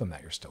show them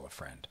that you're still a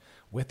friend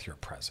with your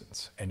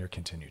presence and your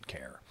continued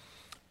care.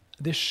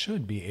 This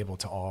should be able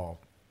to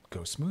all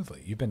go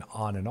smoothly. You've been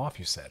on and off,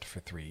 you said, for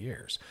 3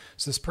 years.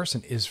 So this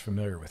person is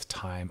familiar with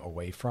time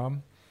away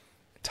from,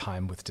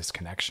 time with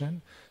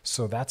disconnection.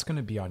 So that's going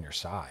to be on your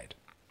side.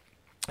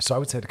 So I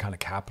would say to kind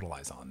of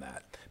capitalize on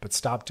that, but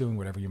stop doing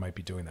whatever you might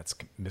be doing that's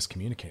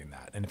miscommunicating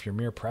that. And if your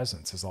mere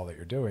presence is all that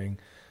you're doing,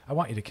 I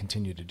want you to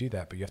continue to do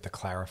that, but you have to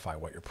clarify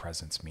what your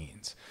presence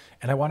means.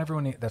 And I want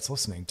everyone that's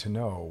listening to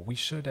know we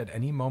should, at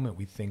any moment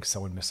we think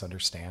someone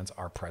misunderstands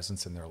our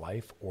presence in their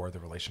life or the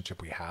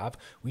relationship we have,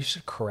 we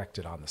should correct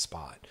it on the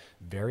spot.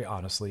 Very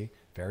honestly,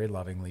 very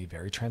lovingly,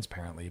 very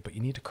transparently, but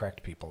you need to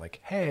correct people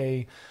like,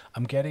 hey,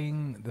 I'm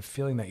getting the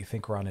feeling that you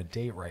think we're on a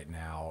date right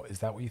now. Is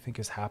that what you think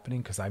is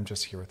happening? Because I'm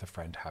just here with a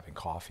friend having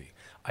coffee.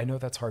 I know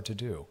that's hard to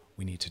do.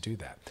 We need to do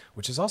that,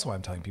 which is also why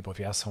I'm telling people, if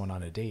you ask someone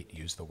on a date,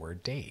 use the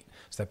word date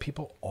so that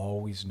people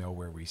always know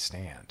where we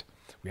stand.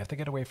 We have to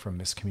get away from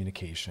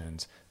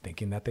miscommunications,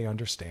 thinking that they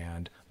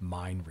understand,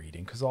 mind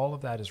reading, because all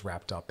of that is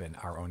wrapped up in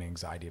our own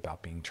anxiety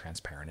about being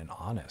transparent and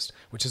honest,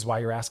 which is why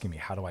you're asking me,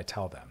 how do I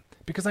tell them?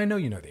 Because I know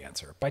you know the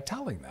answer, by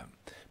telling them,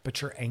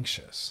 but you're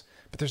anxious.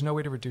 But there's no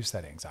way to reduce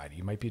that anxiety.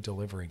 You might be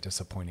delivering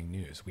disappointing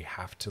news. We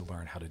have to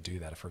learn how to do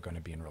that if we're going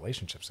to be in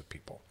relationships with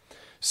people.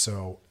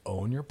 So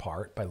own your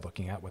part by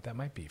looking at what that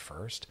might be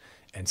first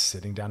and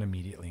sitting down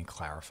immediately and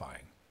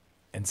clarifying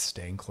and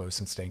staying close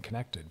and staying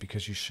connected,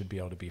 because you should be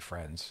able to be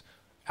friends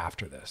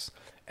after this.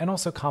 And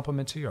also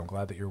compliment to you. I'm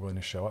glad that you're willing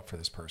to show up for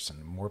this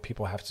person. More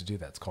people have to do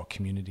that. It's called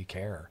community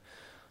care.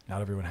 Not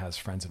everyone has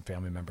friends and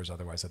family members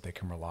otherwise that they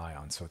can rely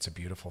on. So it's a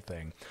beautiful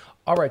thing.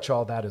 All right,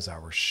 y'all, that is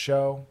our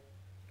show.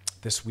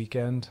 This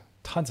weekend,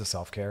 tons of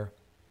self-care.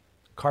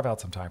 Carve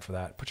out some time for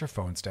that. Put your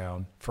phones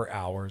down for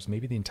hours,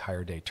 maybe the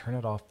entire day. Turn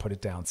it off, put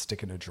it down,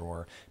 stick it in a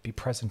drawer. Be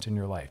present in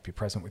your life. Be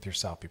present with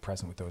yourself. Be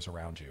present with those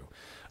around you.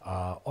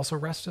 Also,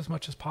 rest as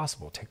much as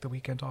possible. Take the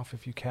weekend off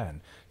if you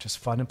can. Just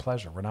fun and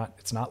pleasure.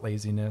 It's not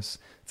laziness.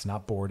 It's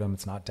not boredom.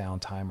 It's not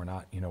downtime. We're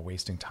not,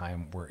 wasting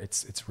time.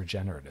 It's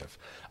regenerative.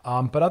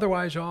 But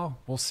otherwise, y'all,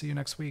 we'll see you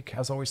next week.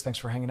 As always, thanks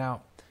for hanging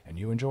out, and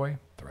you enjoy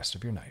the rest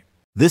of your night.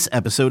 This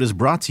episode is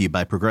brought to you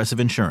by Progressive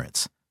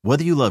Insurance.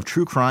 Whether you love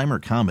true crime or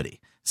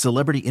comedy,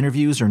 celebrity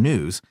interviews or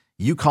news,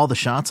 you call the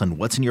shots on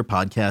what's in your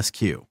podcast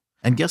queue.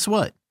 And guess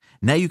what?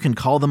 Now you can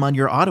call them on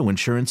your auto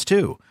insurance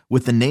too,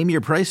 with the Name Your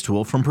Price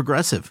tool from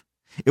Progressive.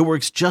 It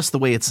works just the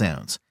way it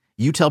sounds.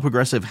 You tell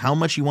Progressive how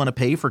much you want to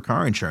pay for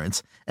car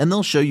insurance, and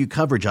they'll show you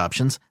coverage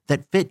options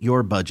that fit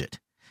your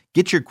budget.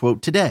 Get your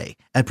quote today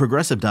at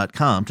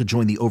Progressive.com to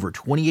join the over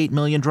 28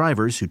 million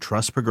drivers who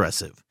trust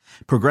Progressive.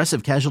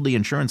 Progressive Casualty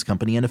Insurance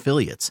Company and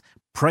Affiliates.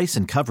 Price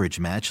and coverage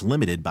match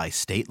limited by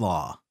state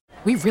law.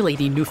 We really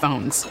need new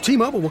phones.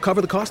 T-Mobile will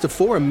cover the cost of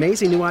 4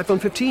 amazing new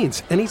iPhone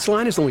 15s, and each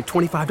line is only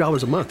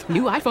 $25 a month.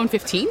 New iPhone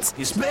 15s?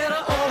 It's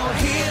better over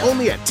here.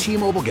 Only at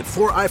T-Mobile, get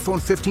 4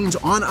 iPhone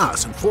 15s on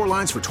us and 4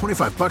 lines for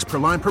 $25 per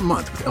line per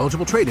month with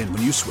eligible trade-in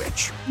when you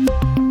switch.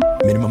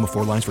 Minimum of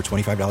 4 lines for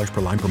 $25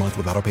 per line per month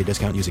with autopay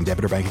discount using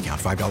debit or bank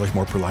account. $5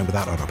 more per line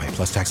without autopay,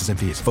 plus taxes and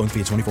fees. Phone fee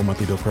at 24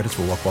 monthly bill credits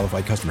for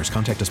well-qualified customers.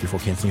 Contact us before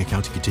canceling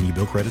account to continue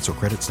bill credits or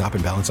credit stop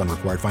and balance on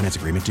required finance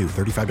agreement due.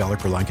 $35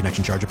 per line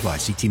connection charge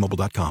applies. See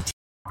T-Mobile.com.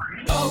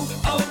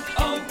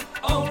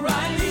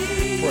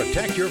 O'Reilly.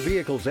 Protect your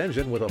vehicle's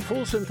engine with a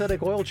full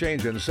synthetic oil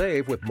change and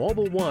save with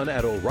Mobil 1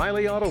 at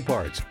O'Reilly Auto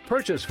Parts.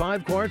 Purchase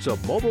 5 quarts of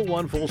Mobil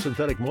 1 full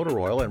synthetic motor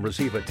oil and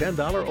receive a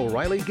 $10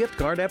 O'Reilly gift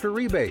card after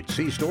rebate.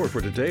 See store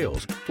for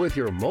details. With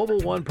your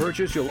Mobil 1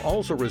 purchase, you'll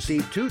also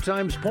receive 2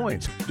 times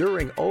points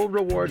during O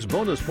Rewards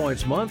Bonus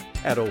Points Month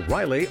at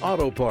O'Reilly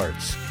Auto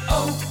Parts.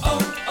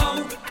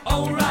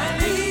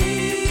 O'Reilly.